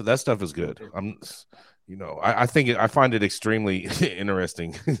 that stuff is good. I find it extremely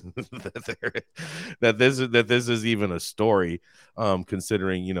interesting that this is even a story,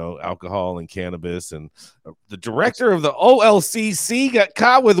 considering alcohol and cannabis, and the director of the OLCC got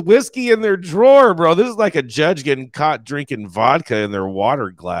caught with whiskey in their drawer, bro. This is like a judge getting caught drinking vodka in their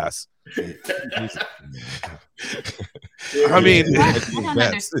water glass. I mean,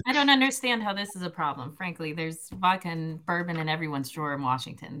 I don't understand how this is a problem. Frankly, there's vodka and bourbon in everyone's drawer in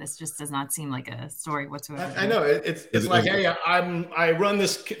Washington. This just does not seem like a story whatsoever. I know it's like, hey, I run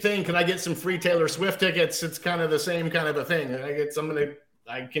this thing. Can I get some free Taylor Swift tickets? It's kind of the same kind of a thing.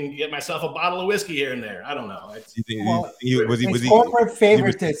 I can get myself a bottle of whiskey here and there. I don't know. It's corporate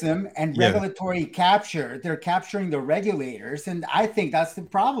favoritism and regulatory capture. They're capturing the regulators, and I think that's the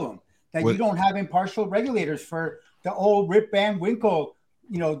problem. That you don't have impartial regulators for the old Rip Van Winkle,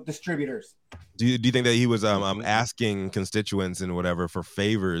 distributors. Do you think that he was asking constituents and whatever for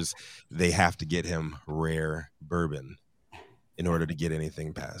favors? They have to get him rare bourbon in order to get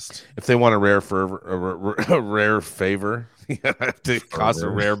anything passed. If they want a rare favor, you have to cost a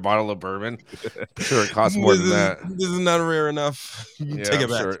rare bottle of bourbon. I'm sure it costs more than that. This is not rare enough. Take it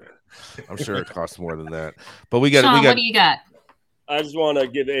back. I'm sure it costs more than that. But we got. Sean, what do you got? I just want to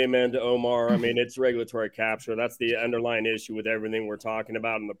give amen to Omar. I mean, it's regulatory capture. That's the underlying issue with everything we're talking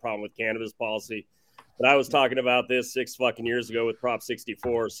about and the problem with cannabis policy. But I was talking about this 6 fucking years ago with Prop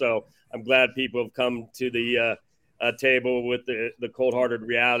 64. So I'm glad people have come to the table with the cold-hearted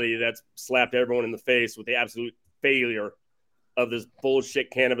reality that's slapped everyone in the face with the absolute failure of this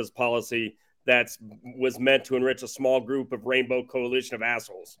bullshit cannabis policy that was meant to enrich a small group of rainbow coalition of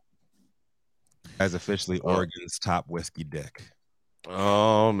assholes. As officially Oregon's top whiskey dick.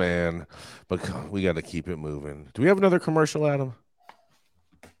 Oh man, but we got to keep it moving. Do we have another commercial, Adam?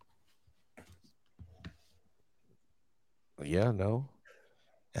 Yeah, no.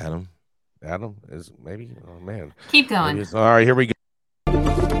 Adam is maybe. Oh man, keep going. All right, here we go.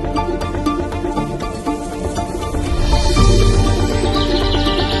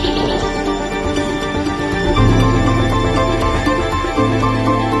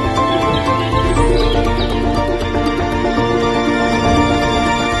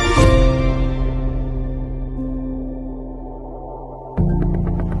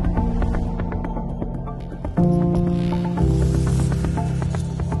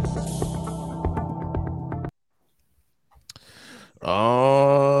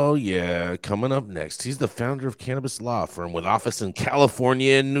 Oh, yeah. Coming up next, he's the founder of Cannabis Law Firm with office in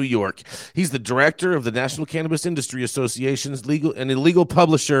California and New York. He's the director of the National Cannabis Industry Association's illegal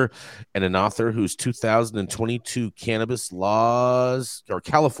publisher, and an author whose 2022 cannabis laws or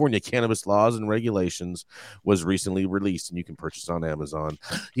California cannabis laws and regulations was recently released, and you can purchase on Amazon.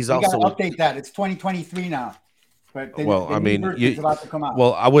 He's also update that. It's 2023 now. But it's about to come out.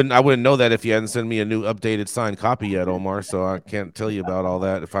 Well, I wouldn't know that if you hadn't sent me a new updated signed copy yet, Omar. So I can't tell you about all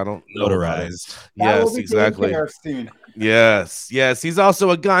that if I don't notarize. Yes, exactly. Yes. He's also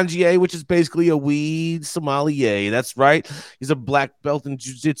a ganjier, which is basically a weed sommelier. That's right. He's a black belt in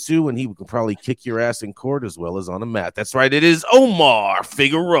jiu-jitsu, and he can probably kick your ass in court as well as on a mat. That's right. It is Omar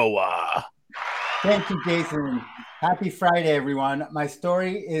Figueroa. Thank you, Jason. Happy Friday, everyone. My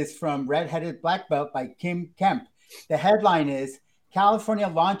story is from Red-Headed Black Belt by Kim Kemp. The headline is California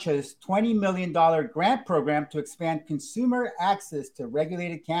launches $20 million grant program to expand consumer access to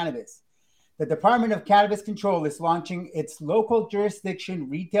regulated cannabis. The Department of Cannabis Control is launching its local jurisdiction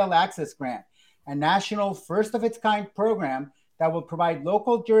retail access grant, a national first-of-its-kind program that will provide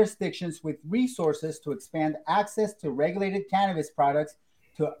local jurisdictions with resources to expand access to regulated cannabis products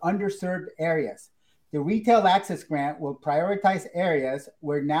to underserved areas. The retail access grant will prioritize areas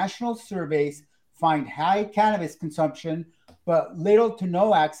where national surveys find high cannabis consumption, but little to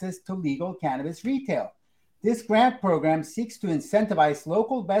no access to legal cannabis retail. This grant program seeks to incentivize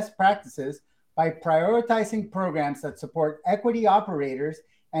local best practices by prioritizing programs that support equity operators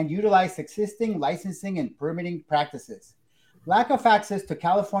and utilize existing licensing and permitting practices. Lack of access to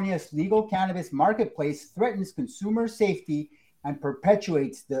California's legal cannabis marketplace threatens consumer safety and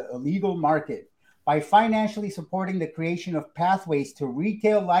perpetuates the illegal market. By financially supporting the creation of pathways to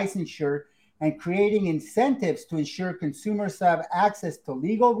retail licensure and creating incentives to ensure consumers have access to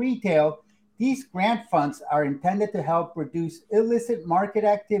legal retail, these grant funds are intended to help reduce illicit market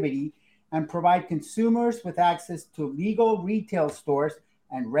activity and provide consumers with access to legal retail stores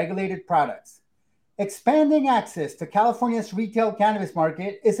and regulated products. Expanding access to California's retail cannabis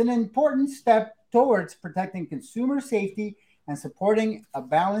market is an important step towards protecting consumer safety and supporting a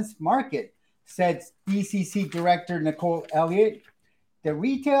balanced market, said DCC Director Nicole Elliott. The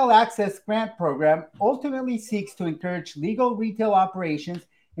Retail Access Grant Program ultimately seeks to encourage legal retail operations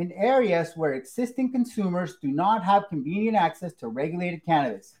in areas where existing consumers do not have convenient access to regulated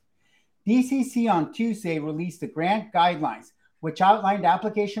cannabis. DCC on Tuesday released the grant guidelines, which outlined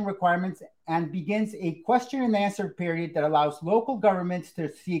application requirements and begins a question and answer period that allows local governments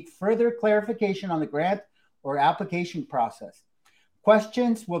to seek further clarification on the grant or application process.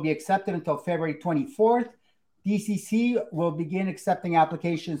 Questions will be accepted until February 24th. DCC will begin accepting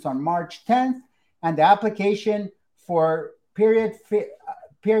applications on March 10th, and the application for period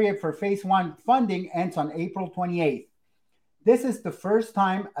for phase 1 funding ends on April 28th. This is the first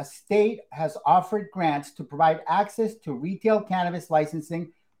time a state has offered grants to provide access to retail cannabis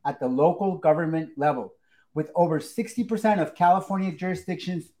licensing at the local government level. With over 60% of California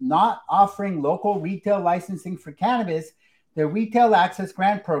jurisdictions not offering local retail licensing for cannabis, the Retail Access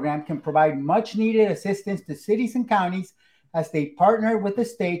Grant Program can provide much needed assistance to cities and counties as they partner with the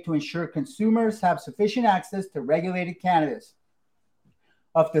state to ensure consumers have sufficient access to regulated cannabis.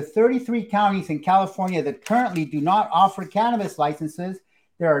 Of the 33 counties in California that currently do not offer cannabis licenses,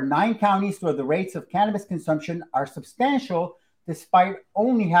 there are 9 counties where the rates of cannabis consumption are substantial, despite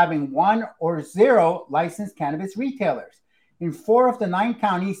only having 1 or 0 licensed cannabis retailers. In 4 of the 9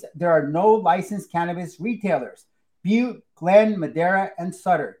 counties, there are no licensed cannabis retailers: Butte, Glen, Madera, and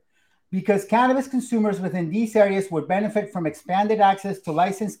Sutter. Because cannabis consumers within these areas would benefit from expanded access to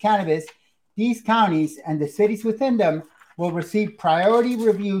licensed cannabis, these counties and the cities within them will receive priority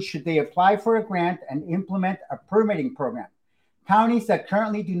review should they apply for a grant and implement a permitting program. Counties that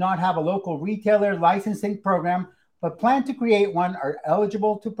currently do not have a local retailer licensing program but plan to create one are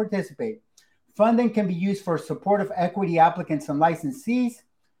eligible to participate. Funding can be used for support of equity applicants and licensees,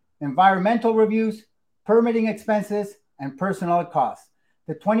 environmental reviews, permitting expenses, and personnel costs.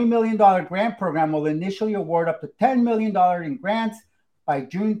 The $20 million grant program will initially award up to $10 million in grants by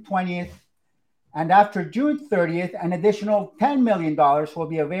June 20th. And after June 30th, an additional $10 million will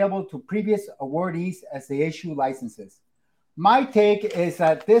be available to previous awardees as they issue licenses. My take is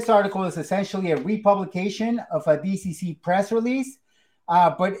that this article is essentially a republication of a DCC press release.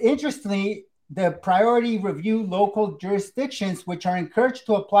 But interestingly, the priority review local jurisdictions, which are encouraged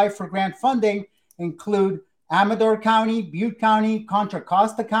to apply for grant funding, include Amador County, Butte County, Contra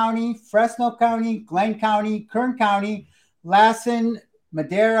Costa County, Fresno County, Glen County, Kern County, Lassen,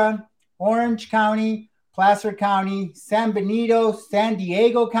 Madera, Orange County, Placer County, San Benito, San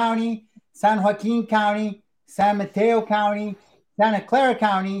Diego County, San Joaquin County, San Mateo County, Santa Clara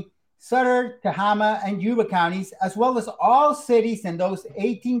County, Sutter, Tehama, and Yuba counties, as well as all cities in those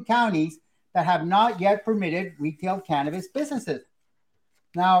 18 counties that have not yet permitted retail cannabis businesses.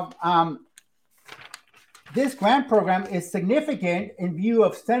 Now, this grant program is significant in view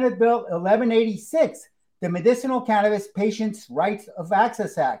of Senate Bill 1186, the Medicinal Cannabis Patients' Rights of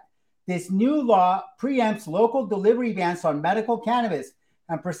Access Act. This new law preempts local delivery bans on medical cannabis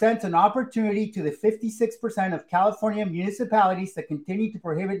and presents an opportunity to the 56% of California municipalities that continue to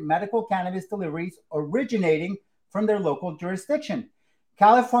prohibit medical cannabis deliveries originating from their local jurisdiction.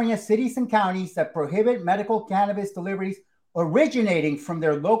 California cities and counties that prohibit medical cannabis deliveries originating from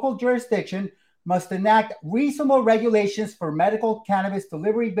their local jurisdiction must enact reasonable regulations for medical cannabis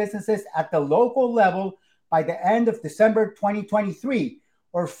delivery businesses at the local level by the end of December 2023,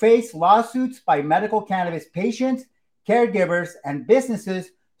 or face lawsuits by medical cannabis patients, caregivers, and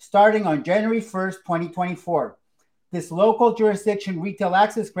businesses starting on January 1st, 2024. This local jurisdiction retail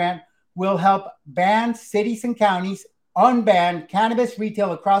access grant will help banned cities and counties unban cannabis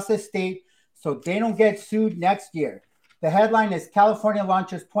retail across the state so they don't get sued next year. The headline is California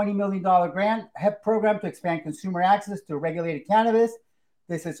launches $20 million grant program to expand consumer access to regulated cannabis.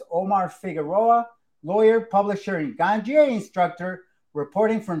 This is Omar Figueroa, lawyer, publisher, and ganja instructor,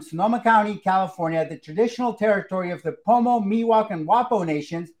 reporting from Sonoma County, California, the traditional territory of the Pomo, Miwok, and Wapo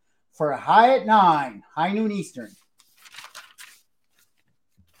nations, for High at 9, high noon Eastern.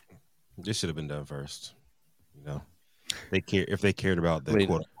 This should have been done first. You know, if they cared about the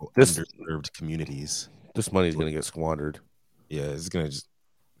quote unquote underserved communities. This money is going to get squandered. Yeah, it's going to just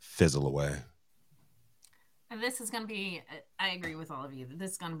fizzle away. And this is going to be, I agree with all of you, that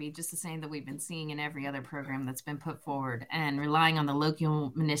this is going to be just the same that we've been seeing in every other program that's been put forward. And relying on the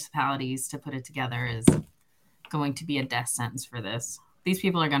local municipalities to put it together is going to be a death sentence for this. These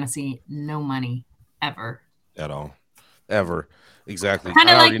people are going to see no money ever. At all. Ever. Exactly. Kind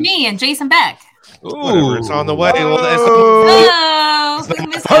of like me and Jason Beck. Ooh, whatever, it's on the way. Your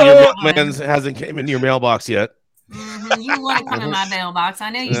mailman hasn't came into your mailbox yet. Mm-hmm. You want to come in my mailbox? I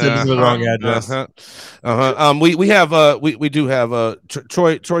know you. This is the wrong address. We do have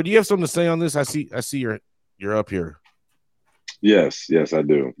Troy. Troy, do you have something to say on this? I see you're up here. Yes, I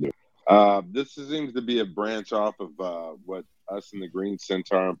do. This seems to be a branch off of what us in the Green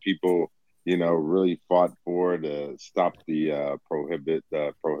Centaur people, really fought for to stop the prohibit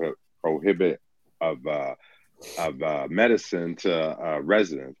of medicine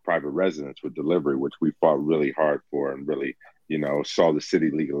to private residents with delivery, which we fought really hard for, and really, saw the city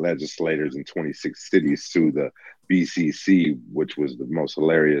legal legislators in 26 cities sue the BCC, which was the most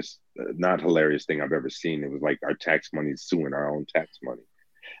not hilarious thing I've ever seen. It was like our tax money suing our own tax money,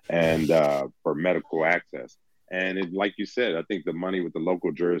 and for medical access. And like you said, I think the money with the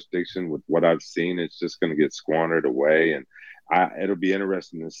local jurisdiction, with what I've seen, it's just going to get squandered away. And it'll be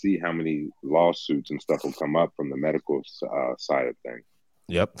interesting to see how many lawsuits and stuff will come up from the medical side of things.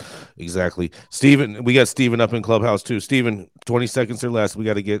 Yep, exactly. Steven, we got Steven up in Clubhouse too. Steven, 20 seconds or less. We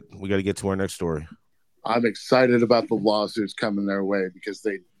got to get to our next story. I'm excited about the lawsuits coming their way because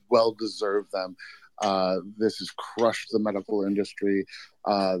they well deserve them. This has crushed the medical industry.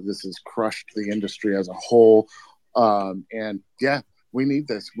 This has crushed the industry as a whole. And yeah, we need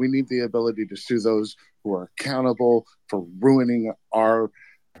this. We need the ability to sue those who are accountable for ruining our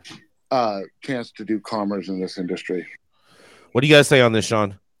chance to do commerce in this industry. What do you guys say on this,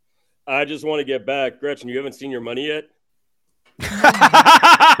 Sean? I just want to get back. Gretchen, you haven't seen your money yet?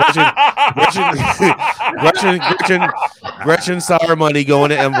 Gretchen saw her money go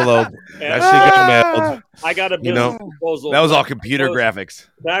in an envelope. That shit got mailed. I got a business proposal. That was all computer graphics.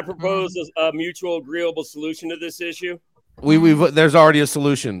 Can I propose a mutual agreeable solution to this issue? There's already a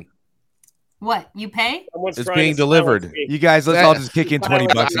solution. What, you pay? It's being delivered. You guys, let's all just kick in $20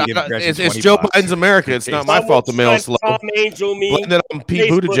 and give Gretchen It's Joe Biden's America. It's not my fault the mail is slow. Blame it on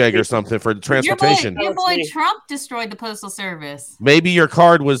Pete Buttigieg or something for transportation. Your boy Trump destroyed the Postal Service. Maybe your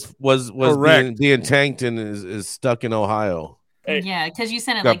card was being tanked and is stuck in Ohio. Hey. Yeah, because you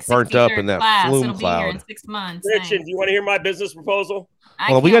sent it got burnt up in that class. flume It'll cloud. Be here in 6 months. Gretchen, do you want to hear my business proposal?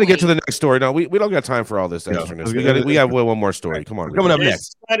 Well, we got to get to the next story. No, we don't got time for all this extraness. We have one more story. Come on, coming up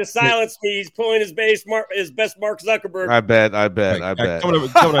next. Trying to silence me. He's pulling his best Mark Zuckerberg. I bet. Coming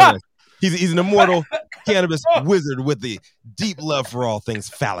up next. He's an immortal cannabis wizard with the deep love for all things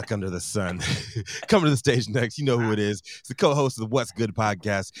phallic under the sun. Coming to the stage next, you know who it is. It's the co-host of the What's Good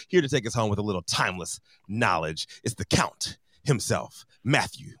podcast, here to take us home with a little timeless knowledge. It's the Count himself,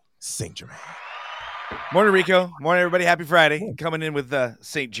 Matthew St. Germain. Morning, Rico. Morning, everybody. Happy Friday. Coming in with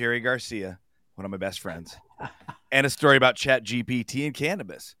St. Jerry Garcia, one of my best friends, and a story about ChatGPT and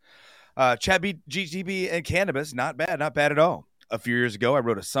cannabis. ChatGPT and cannabis, not bad at all. A few years ago, I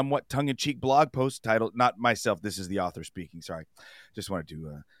wrote a somewhat tongue-in-cheek blog post titled, not myself, this is the author speaking, sorry. Just wanted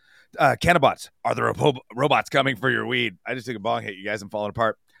to, Cannabots, are there robots coming for your weed? I just took a bong hit, you guys, I'm falling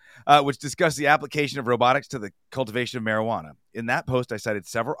apart. Which discussed the application of robotics to the cultivation of marijuana. In that post, I cited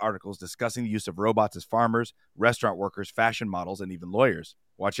several articles discussing the use of robots as farmers, restaurant workers, fashion models, and even lawyers.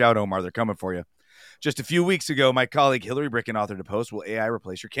 Watch out, Omar, they're coming for you. Just a few weeks ago, my colleague Hillary Bricken authored a post, Will AI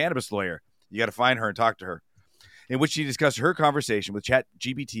Replace Your Cannabis Lawyer? You got to find her and talk to her, in which she discussed her conversation with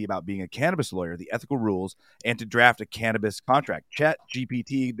ChatGPT about being a cannabis lawyer, the ethical rules, and to draft a cannabis contract.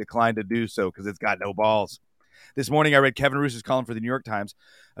 ChatGPT declined to do so because it's got no balls. This morning, I read Kevin Roos's column for the New York Times.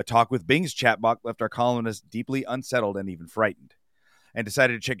 A talk with Bing's chatbot left our columnist deeply unsettled and even frightened, and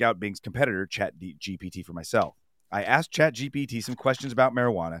decided to check out Bing's competitor, ChatGPT, for myself. I asked ChatGPT some questions about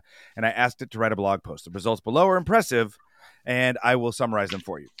marijuana, and I asked it to write a blog post. The results below are impressive, and I will summarize them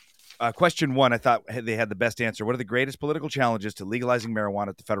for you. Question 1, I thought they had the best answer. What are the greatest political challenges to legalizing marijuana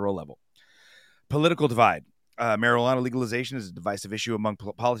at the federal level? Political divide. Marijuana legalization is a divisive issue among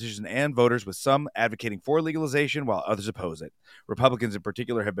politicians and voters, with some advocating for legalization while others oppose it. Republicans in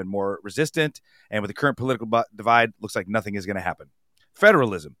particular have been more resistant, and with the current political divide, looks like nothing is going to happen.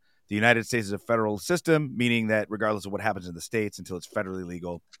 Federalism. The United States is a federal system, meaning that regardless of what happens in the states, until it's federally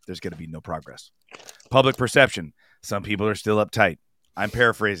legal, there's going to be no progress. Public perception. Some people are still uptight. I'm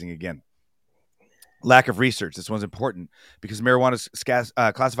paraphrasing again. Lack of research. This one's important because marijuana is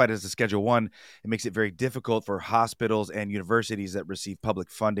classified as a Schedule 1. It makes it very difficult for hospitals and universities that receive public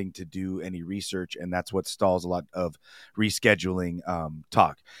funding to do any research, and that's what stalls a lot of rescheduling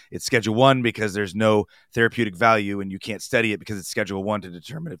talk. It's Schedule 1 because there's no therapeutic value, and you can't study it because it's Schedule 1 to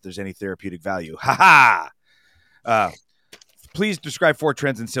determine if there's any therapeutic value. Ha-ha! Please describe 4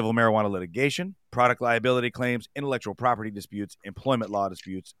 trends in civil marijuana litigation: product liability claims, intellectual property disputes, employment law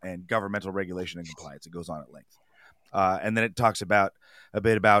disputes, and governmental regulation and compliance. It goes on at length. And then it talks about a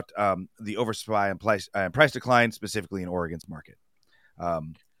bit about the oversupply and price decline, specifically in Oregon's market.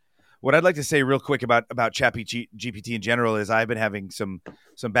 What I'd like to say real quick about ChatGPT in general is I've been having some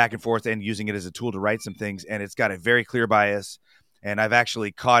back and forth and using it as a tool to write some things, and it's got a very clear bias. And I've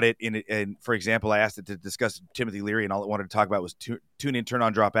actually caught it in, for example, I asked it to discuss Timothy Leary, and all it wanted to talk about was tune in, turn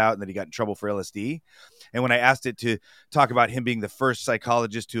on, drop out, and then he got in trouble for LSD. And when I asked it to talk about him being the first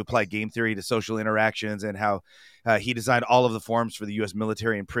psychologist to apply game theory to social interactions and how he designed all of the forms for the U.S.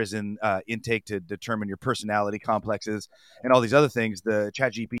 military and prison intake to determine your personality complexes and all these other things, the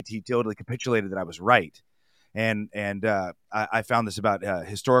ChatGPT totally capitulated that I was right. And I found this about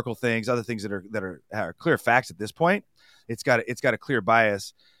historical things, other things that are clear facts at this point. It's got a clear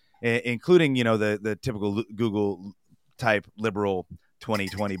bias, including, the typical Google type liberal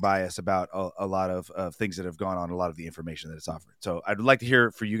 2020 bias about a lot of things that have gone on, a lot of the information that it's offered. So I'd like to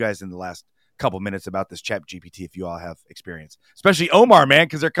hear for you guys in the last couple minutes about this ChatGPT, if you all have experience, especially Omar, man,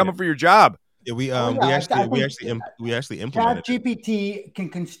 because they're coming for your job. Yeah, we actually implemented ChatGPT can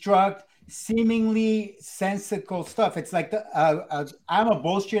construct seemingly sensical stuff. It's like I'm a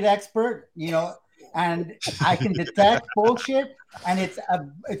bullshit expert, and I can detect bullshit, and it's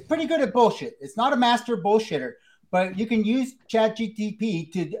pretty good at bullshit. It's not a master bullshitter, but you can use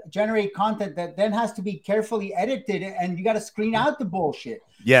ChatGPT to generate content that then has to be carefully edited, and you got to screen out the bullshit.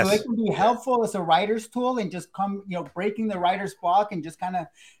 Yes. So it can be helpful as a writer's tool and just breaking the writer's block and just kind of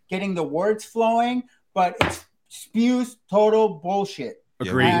getting the words flowing, but it spews total bullshit.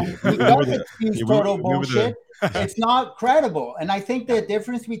 Agreed. And because it spews total bullshit, it's not credible. And I think the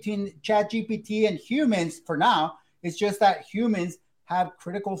difference between ChatGPT and humans for now is just that humans have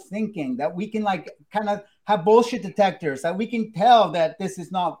critical thinking, that we can kind of have bullshit detectors, that we can tell that this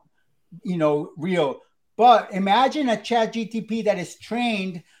is not, real. But imagine a ChatGPT that is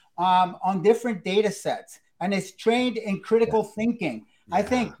trained on different data sets and is trained in critical thinking. Yeah. I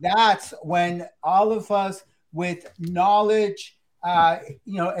think that's when all of us with knowledge,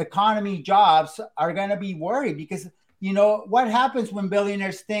 economy jobs are going to be worried, because, what happens when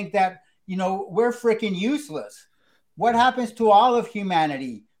billionaires think that, we're freaking useless? What happens to all of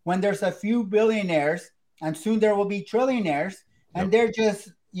humanity when there's a few billionaires and soon there will be trillionaires, and they're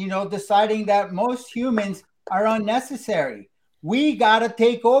just, deciding that most humans are unnecessary? We got to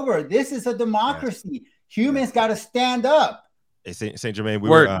take over. This is a democracy. Yes. Humans got to stand up. Hey, Saint Germain, we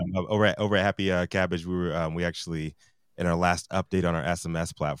were over at Happy Cabbage. We actually, in our last update on our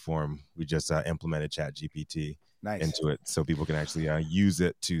SMS platform, we just implemented ChatGPT into it, so people can actually use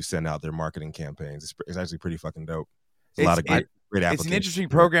it to send out their marketing campaigns. It's actually pretty fucking dope. It's a lot of great applications. It's an interesting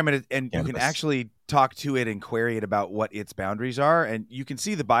program, and you can actually talk to it and query it about what its boundaries are, and you can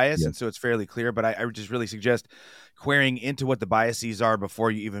see the bias, and so it's fairly clear. But I would just really suggest querying into what the biases are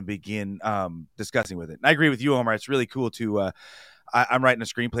before you even begin discussing with it. And I agree with you, Omar. It's really cool to. I'm writing a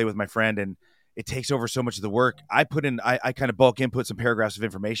screenplay with my friend, and it takes over so much of the work. I kind of bulk input some paragraphs of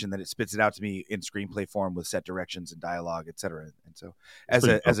information, then it spits it out to me in screenplay form with set directions and dialogue, et cetera. And so as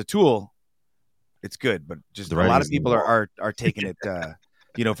a tool, it's good, but just a lot of people are taking it,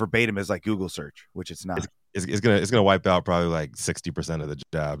 verbatim as like Google search, which it's not. It's gonna wipe out probably like 60% of the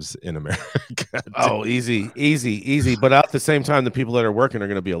jobs in America. Oh, easy. But at the same time, the people that are working are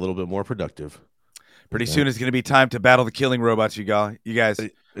going to be a little bit more productive. Pretty soon it's going to be time to battle the killing robots, you guys.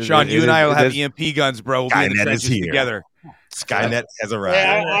 Sean, you and I will have EMP guns, bro. We'll be in the trenches together. Skynet has arrived.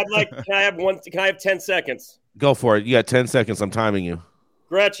 Yeah, can I have 10 seconds? Go for it. You got 10 seconds. I'm timing you.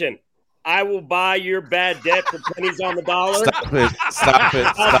 Gretchen, I will buy your bad debt for pennies on the dollar. Stop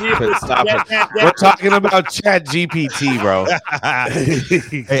it. We're talking about ChatGPT, bro.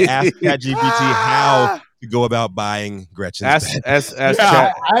 Hey, ask ChatGPT how to go about buying Gretchen's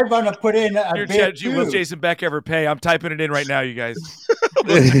Chat. I'm going to put in a bit too. Will Jason Beck ever pay? I'm typing it in right now, you guys.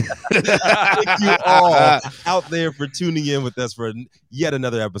 Thank you all out there for tuning in with us for yet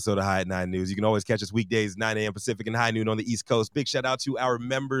another episode of High at 9 News. You can always catch us weekdays, 9 a.m. Pacific and high noon on the East Coast. Big shout out to our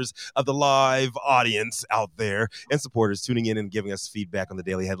members of the live audience out there and supporters tuning in and giving us feedback on the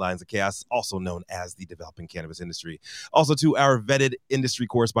daily headlines of chaos, also known as the developing cannabis industry. Also to our vetted industry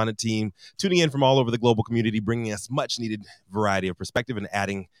correspondent team tuning in from all over the global community, bringing us much needed variety of perspective and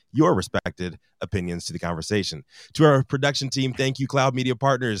adding your respected opinions to the conversation. To our production team, thank you, Cloud Media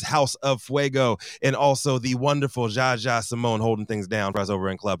Partners, House of Fuego, and also the wonderful Jaja Simone holding things down for us over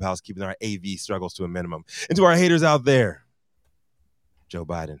in Clubhouse, keeping our AV struggles to a minimum. And to our haters out there, Joe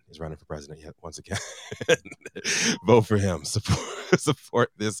Biden is running for president yet once again. Vote for him. Support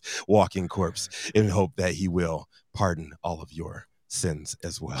this walking corpse and hope that he will pardon all of your sins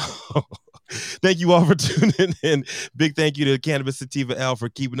as well. Thank you all for tuning in. Big thank you to Cannabis Sativa L for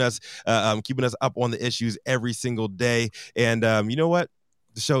keeping us up on the issues every single day. And you know what?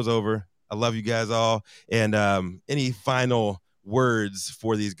 The show's over. I love you guys all. And any final words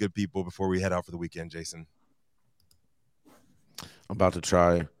for these good people before we head out for the weekend, Jason? I'm about to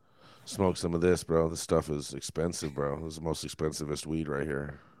try Smoke some of this, bro. This stuff is expensive, bro. This is the most expensivest weed right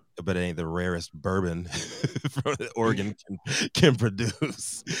here. But it ain't the rarest bourbon from Oregon can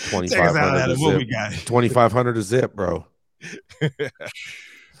produce. 2,500 a zip, bro.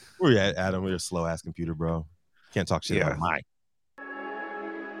 Where you at, Adam? You're a slow ass computer, bro. Can't talk shit about mine.